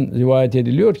Basri'den rivayet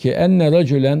ediliyor ki enne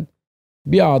racülen,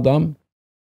 bir adam,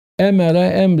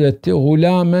 emretti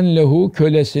hulamen lehu,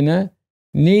 kölesine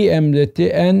neyi emretti?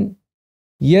 En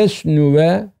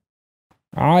yesnuve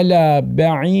ala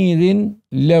ba'irin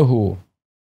lehu.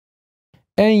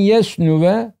 En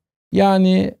yesnuve,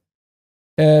 yani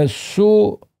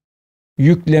su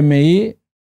yüklemeyi,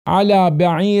 ala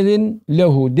ba'irin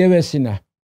lehu, devesine.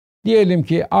 Diyelim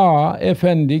ki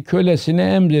efendi kölesine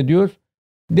emrediyor,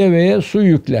 deveye su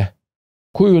yükle.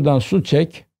 Kuyudan su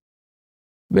çek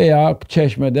veya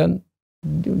çeşmeden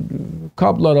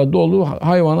kaplara dolu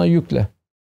hayvana yükle.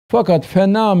 Fakat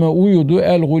fename, uyudu,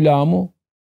 el gulamu,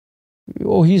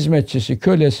 o hizmetçisi,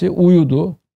 kölesi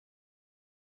uyudu.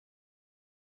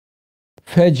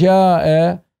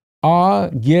 Fecae,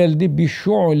 geldi bir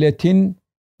şu'letin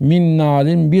min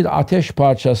narin, bir ateş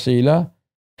parçasıyla,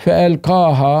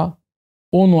 feelkaha,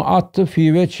 onu attı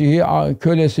fi veçhihi,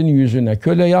 kölesinin yüzüne.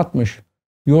 Köle yatmış,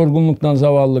 yorgunluktan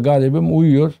zavallı garibim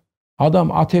uyuyor.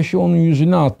 Adam ateşi onun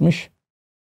yüzüne atmış.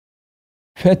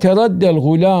 Feteraddel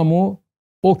gulamu,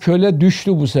 o köle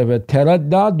düştü bu sefer.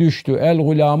 Teradda, düştü. El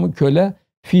gulamı, köle,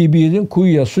 fi birin,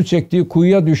 kuyuya, su çektiği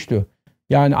kuyuya düştü.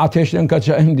 Yani ateşten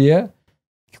kaçayım diye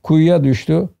kuyuya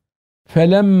düştü.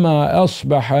 Felemma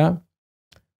asbaha,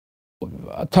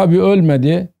 tabi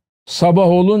ölmedi. Sabah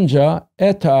olunca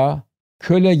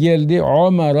köle geldi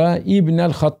Ömer'e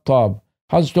İbnel Hattab,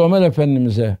 Hazreti Ömer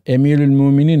Efendimiz'e, Emirül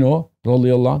Müminin o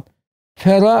radıyallahu anh.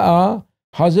 Fera'a,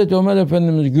 Hazreti Ömer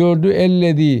Efendimiz gördü,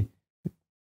 ellezî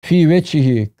fi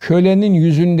veçhihi, kölenin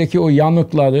yüzündeki o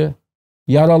yanıkları,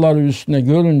 yaraları üstüne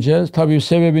görünce tabii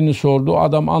sebebini sordu.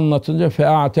 Adam anlatınca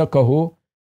fe'atekahu,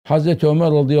 Hazreti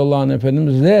Ömer radıyallahu anh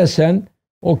Efendimiz resen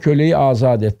o köleyi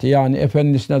azat etti. Yani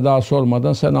efendisine daha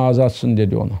sormadan sen azatsın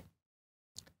dedi ona.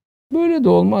 Böyle de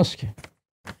olmaz ki.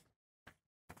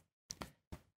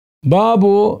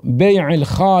 Babu bey'il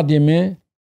hadimi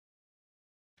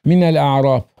minel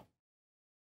a'rab.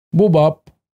 Bu bab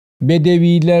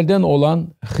bedevilerden olan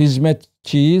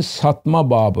hizmetçiyi satma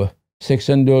babı.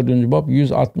 84. bab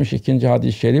 162.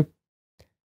 hadis-i şerif.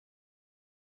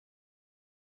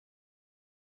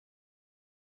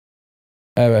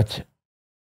 Evet.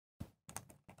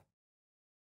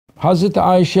 Hazreti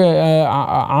Ayşe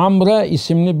Amre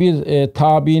isimli bir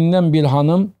tabiinden bir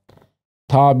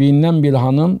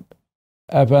hanım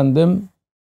efendim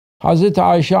Hazreti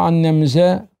Ayşe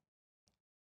annemize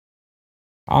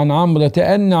an Amrete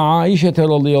enne Aişete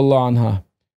radıyallahu anha,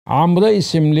 Amre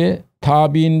isimli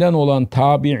tabiinden olan,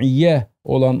 tabiiye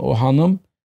olan o hanım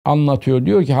anlatıyor.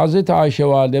 Diyor ki Hazreti Ayşe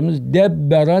validemiz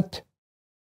debberet,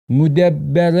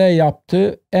 müdebbere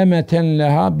yaptı emeten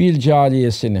leha bir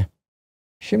cariyesini.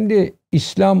 Şimdi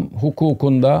İslam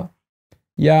hukukunda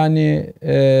yani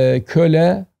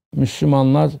köle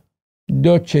Müslümanlar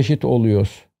 4 çeşit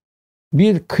oluyor.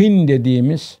 Bir kın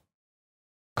dediğimiz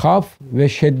kaf ve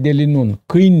şeddeli nun,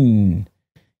 kın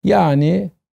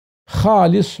yani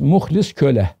halis muhlis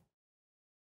köle.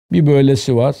 Bir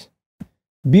böylesi var.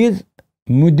 Bir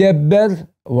müdebber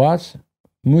var.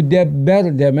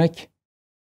 Müdebber demek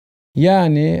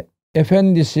yani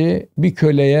efendisi bir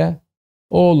köleye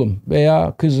oğlum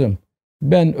veya kızım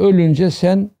ben ölünce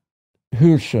sen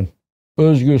hürsün,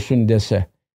 özgürsün dese.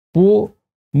 Bu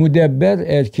müdebber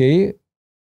erkeği,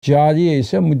 cariye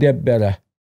ise müdebbere.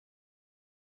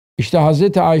 İşte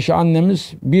Hazreti Ayşe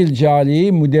annemiz bir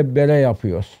cariyeyi müdebbere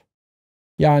yapıyor.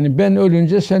 Yani ben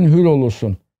ölünce sen hür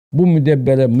olursun. Bu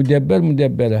müdebbere,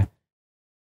 müdebbere.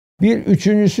 Bir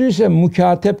üçüncüsü ise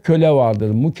mükatep köle vardır.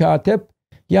 Mükatep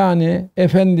yani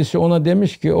efendisi ona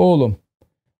demiş ki oğlum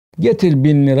getir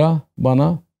 1000 lira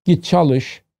bana, git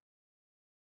çalış,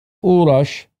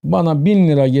 uğraş, bana 1000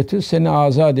 lira getir seni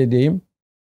azat edeyim.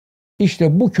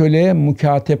 İşte bu köleye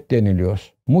mükatep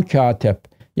deniliyor. Mükatep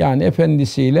yani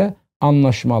efendisiyle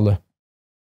anlaşmalı.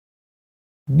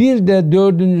 Bir de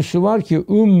dördüncüsü var ki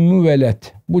ümmü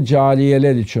velet. Bu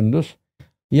cariyeler içindir.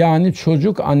 Yani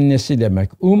çocuk annesi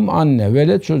demek. Anne,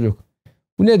 velet çocuk.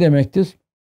 Bu ne demektir?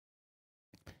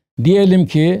 Diyelim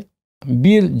ki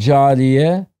bir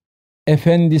cariye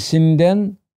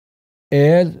efendisinden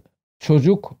eğer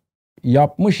çocuk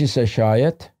yapmış ise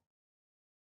şayet,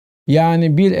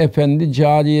 yani bir efendi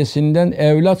cariyesinden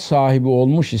evlat sahibi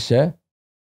olmuş ise,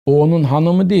 o onun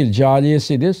hanımı değil,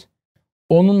 cariyesidir.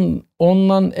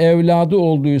 Ondan evladı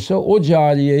olduysa o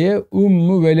cariyeye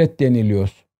ümmü velet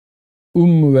deniliyor.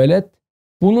 Ümmü velet.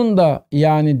 Bunun da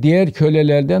yani diğer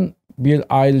kölelerden bir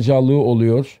ayrıcalığı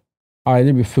oluyor.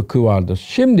 Ayrı bir fıkhı vardır.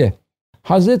 Şimdi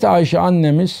Hazreti Ayşe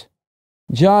annemiz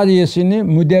cariyesini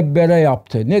müdebbere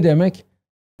yaptı. Ne demek?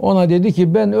 Ona dedi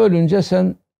ki ben ölünce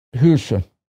sen hürsün.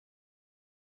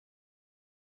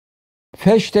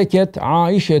 Feşteket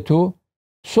Aişetu,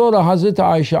 sonra Hazreti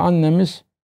Ayşe annemiz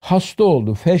hasta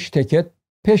oldu. Feşteket,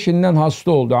 peşinden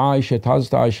hasta oldu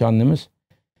Hazreti Ayşe annemiz.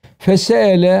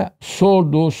 Feseele,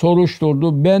 sordu,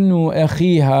 soruşturdu. Benu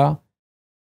ehiha,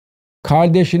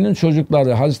 kardeşinin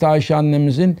çocukları, Hazreti Ayşe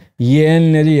annemizin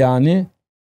yeğenleri yani.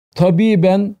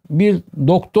 Tabiben bir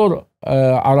doktor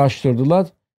araştırdılar.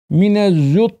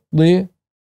 Minezzutli,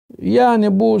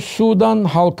 yani bu Sudan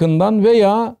halkından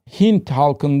veya Hint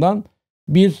halkından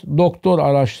bir doktor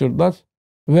araştırdılar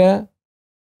ve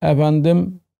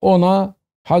ona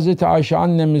Hazreti Ayşe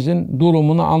annemizin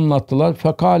durumunu anlattılar.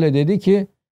 Fekale, dedi ki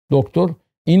doktor,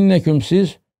 inneküm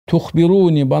siz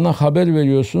tuhbiruni, bana haber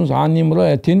veriyorsunuz, an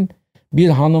imraetin, bir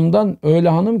hanımdan, öyle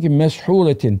hanım ki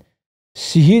meshuretin,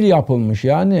 sihir yapılmış.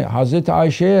 Yani Hazreti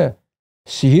Ayşe'ye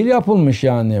sihir yapılmış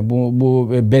yani. Bu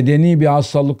bedeni bir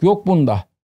hastalık yok bunda.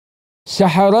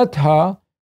 Seharatha,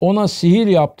 ona sihir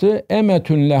yaptı.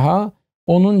 Emetün leha,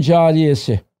 onun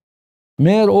cariyesi.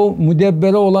 Meğer o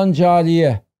müdebbere olan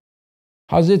cariye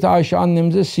Hazreti Ayşe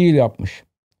annemize sihir yapmış.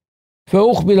 Fe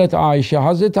uhbilet Ayşe,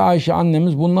 Hazreti Ayşe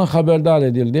annemiz bundan haberdar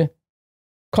edildi.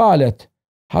 Kalet,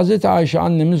 Hazreti Ayşe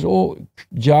annemiz o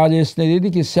cariyesine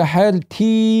dedi ki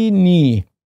sehertini,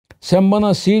 sen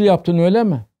bana sihir yaptın öyle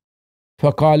mi?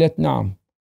 Fekalet naam.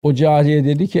 O cariye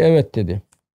dedi ki evet dedi.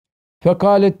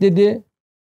 Fekalet dedi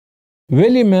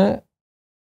velime,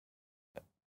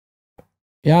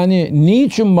 yani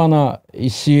niçin bana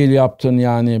sihir yaptın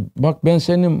yani? Bak ben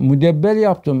seni müdebber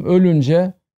yaptım.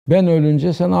 Ben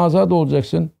ölünce sen azat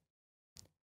olacaksın.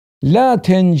 La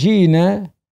tencine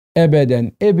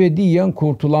ebeden, ebediyen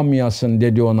kurtulamayasın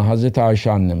dedi ona Hazreti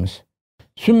Ayşe annemiz.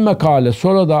 Sümme kâle,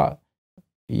 sonra da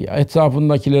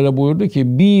etrafındakilere buyurdu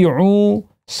ki bi'u,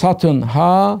 satın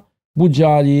ha bu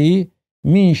cariyeyi,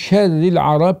 min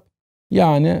şerril Arap,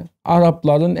 yani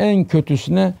Arapların en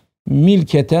kötüsüne,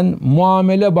 milketen,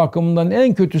 muamele bakımından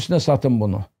en kötüsüne satın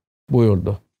bunu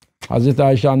buyurdu. Hazreti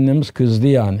Ayşe annemiz kızdı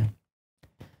yani.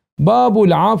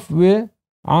 Babul afvi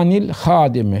anil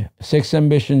hadimi,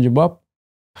 85. bab,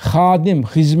 hadim,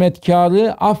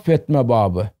 hizmetkarı affetme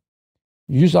babı.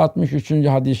 163.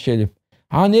 hadis-i şerif.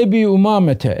 Han Ebi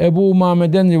Umamete, Ebu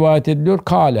Umame'den rivayet ediliyor.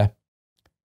 Kale,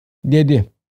 dedi.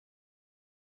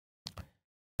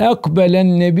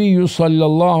 Ekbelen nebiyyü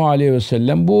sallallahu aleyhi ve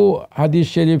sellem. Bu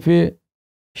hadis-i şerifi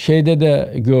şeyde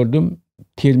de gördüm,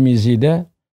 Tirmizi'de,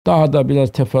 daha da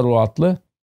biraz teferruatlı.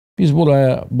 Biz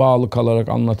buraya bağlı kalarak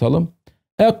anlatalım.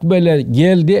 Ekbele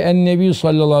geldi Nebi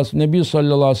sallallahu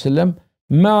aleyhi ve sellem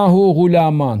ma'hu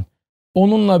hulaman.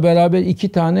 Onunla beraber 2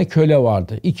 tane köle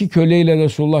vardı. 2 köleyle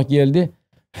Resulullah geldi.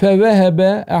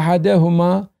 Fevehebe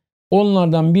ehadehuma,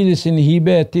 onlardan birisini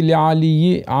hibe etti li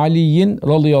Ali'yin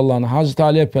radıyallahu anh, Hazreti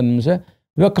Ali Efendimiz'e,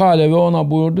 ve kâle, ve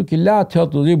ona buyurdu ki la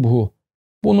tadribhu,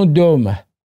 bunu dövme.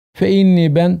 Fe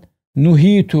inni, ben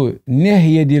nuhitu,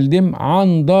 nehyedildim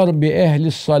an darbi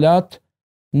ehli salat,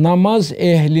 namaz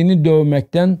ehlini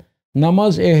dövmekten,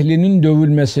 namaz ehlinin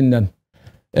dövülmesinden.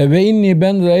 Ve inni,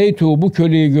 ben reytu, bu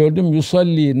köleyi gördüm,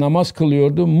 yusalli, namaz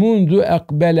kılıyordu, mundu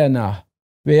ekbelena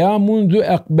veya mundu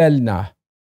ekbelna.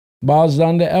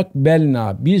 Bazılarında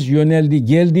ekbelna, biz yöneldi,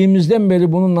 geldiğimizden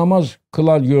beri bunu namaz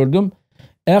kılar gördüm.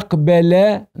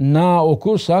 Ekbele na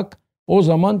okursak, o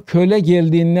zaman köle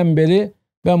geldiğinden beri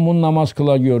ben bunu namaz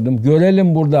kılar gördüm.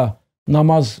 Görelim burada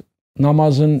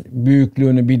namazın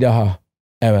büyüklüğünü bir daha.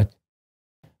 Evet.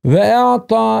 Ve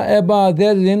a'ta Eba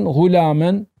Zerrin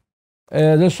hulamen,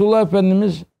 Resulullah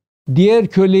Efendimiz diğer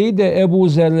köleyi de Ebu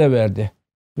Zer'e verdi.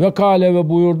 Ve kâle, ve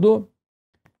buyurdu,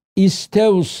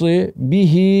 İstevsi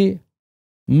bihi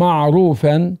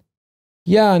ma'rufen,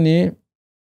 yani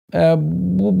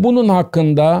bunun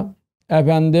hakkında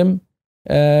efendim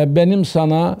benim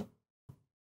sana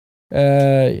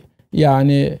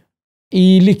yani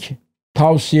iyilik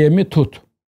tavsiyemi tut.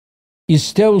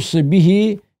 İstevsi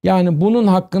bihi, yani bunun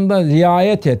hakkında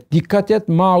riayet et, dikkat et,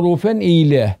 marufen,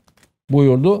 iyiliğe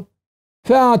buyurdu.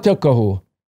 Fe'atekahu,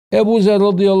 Ebu Zer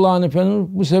radıyallahu anh Efendimiz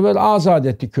bu sefer azat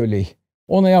etti köleyi.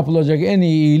 Ona yapılacak en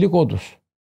iyi iyilik odur.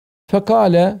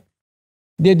 Fekale,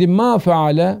 dedi, ma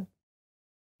feale,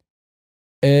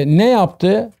 ne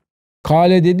yaptı?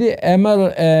 Kale, dedi,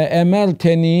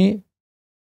 emerteni,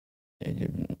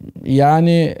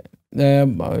 yani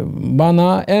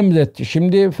bana emretti.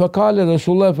 Şimdi fekale,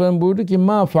 Resulullah Efendimiz buyurdu ki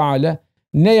ma feale,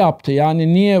 ne yaptı?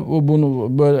 Yani niye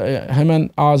bunu böyle hemen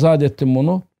azat ettim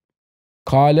bunu?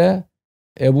 Kale,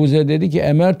 Ebu Zer dedi ki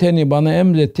emerteni, bana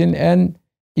emrettin, en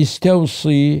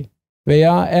istevsi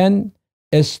veya en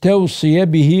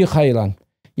estevsiye bihi hayran.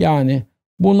 Yani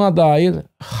buna dair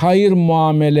hayır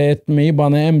muamele etmeyi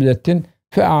bana emrettin.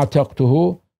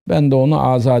 Fe'atektuhu, ben de onu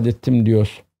azat ettim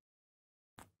diyor.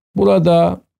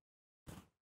 Burada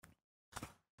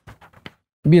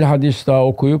bir hadis daha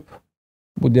okuyup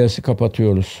bu dersi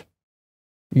kapatıyoruz.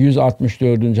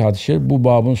 164. hadis-i şerif, bu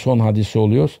babın son hadisi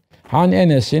oluyor.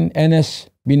 Enes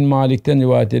bin Malik'ten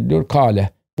rivayet ediliyor. Kale,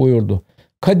 buyurdu.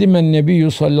 Kadimen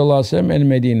Nebiyyü sallallahu aleyhi ve sellem el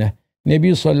Medine.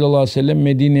 Nebi sallallahu aleyhi ve sellem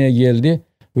Medine'ye geldi.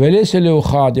 Ve leselehu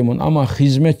hadimun, ama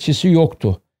hizmetçisi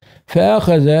yoktu.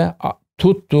 Feahaze,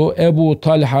 tuttu Ebu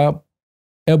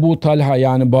Talha,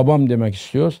 yani babam demek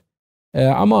istiyoruz.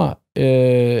 Ama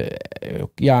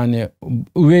yani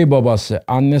üvey babası,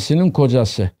 annesinin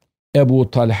kocası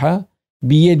Ebu Talha,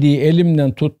 biyedi,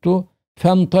 elimden tuttu.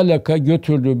 Fentalaka,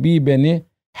 götürdü beni,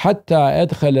 hatta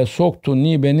edhale, soktu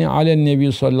beni alen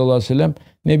Nebi sallallahu aleyhi ve sellem,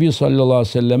 Nebi sallallahu aleyhi ve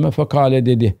selleme. Fekale,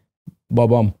 dedi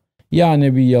babam, ya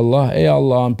Nebiyallah, ey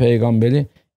Allah'ın peygamberi,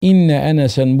 inne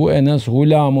Enesen, bu Enes,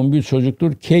 hulamun, bir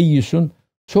çocuktur, keyyisun,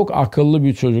 çok akıllı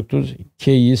bir çocuktur.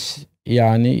 Keyyis,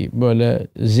 yani böyle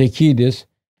zekidir.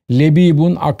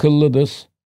 Lebibun, akıllıdır.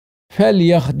 Fel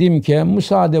yahdimke,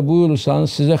 müsaade buyurursanız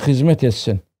size hizmet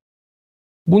etsin.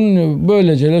 Bunu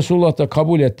böylece Resulullah da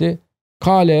kabul etti.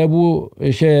 Kale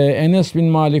Enes bin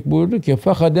Malik buyurdu ki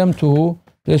fehademtuhu,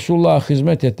 Resulullah'a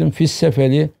hizmet ettim. Fis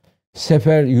seferi,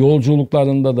 sefer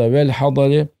yolculuklarında da, vel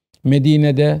hadari,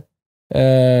 Medine'de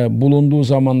bulunduğu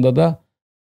zamanda da,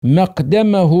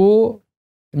 mekdemehu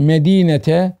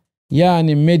Medinete,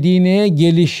 yani Medine'ye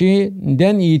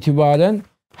gelişinden itibaren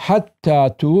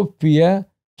hatta tuvfiye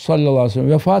sallallahu aleyhi ve sellem,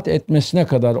 vefat etmesine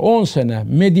kadar 10 sene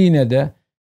Medine'de,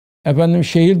 efendim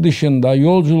şehir dışında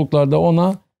yolculuklarda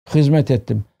ona hizmet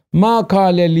ettim. Ma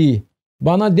kaleli,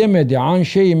 bana demedi, an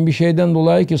şeyin, bir şeyden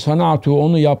dolayı ki sanatu,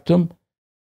 onu yaptım.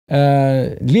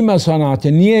 Lime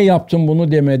sanate, niye yaptın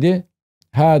bunu demedi.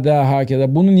 Hâdâ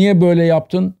hâkeda, bunu niye böyle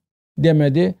yaptın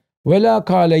demedi. Ve la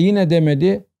kâle, yine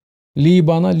demedi. Li,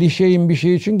 bana, li şeyin, bir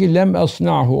şey için ki lem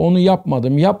esna'hu, onu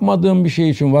yapmadım. Yapmadığım bir şey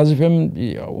için, vazifem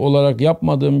olarak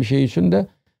yapmadığım bir şey için de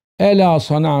ela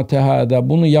sanate hâdâ,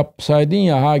 bunu yapsaydın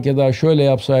ya, hâkeda, şöyle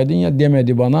yapsaydın ya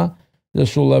demedi bana.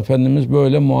 Resulullah Efendimiz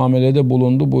böyle muamelede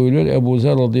bulundu buyuruyor Ebu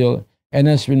Zer radıyallahu,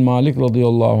 Enes bin Malik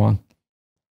radıyallahu anh.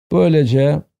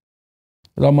 Böylece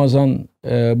Ramazan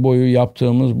boyu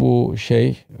yaptığımız bu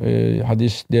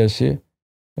hadis dersi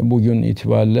bugün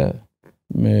itibariyle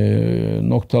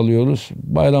noktalıyoruz.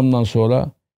 Bayramdan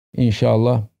sonra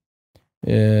inşallah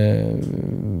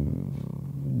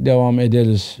devam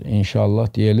ederiz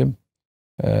inşallah diyelim.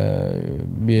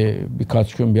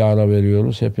 Birkaç gün bir ara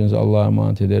veriyoruz. Hepinize Allah'a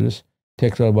emanet ederiz.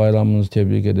 Tekrar bayramınızı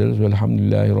tebrik ederiz.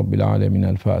 Velhamdülillahi Rabbil Alemin.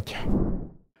 El Fatiha.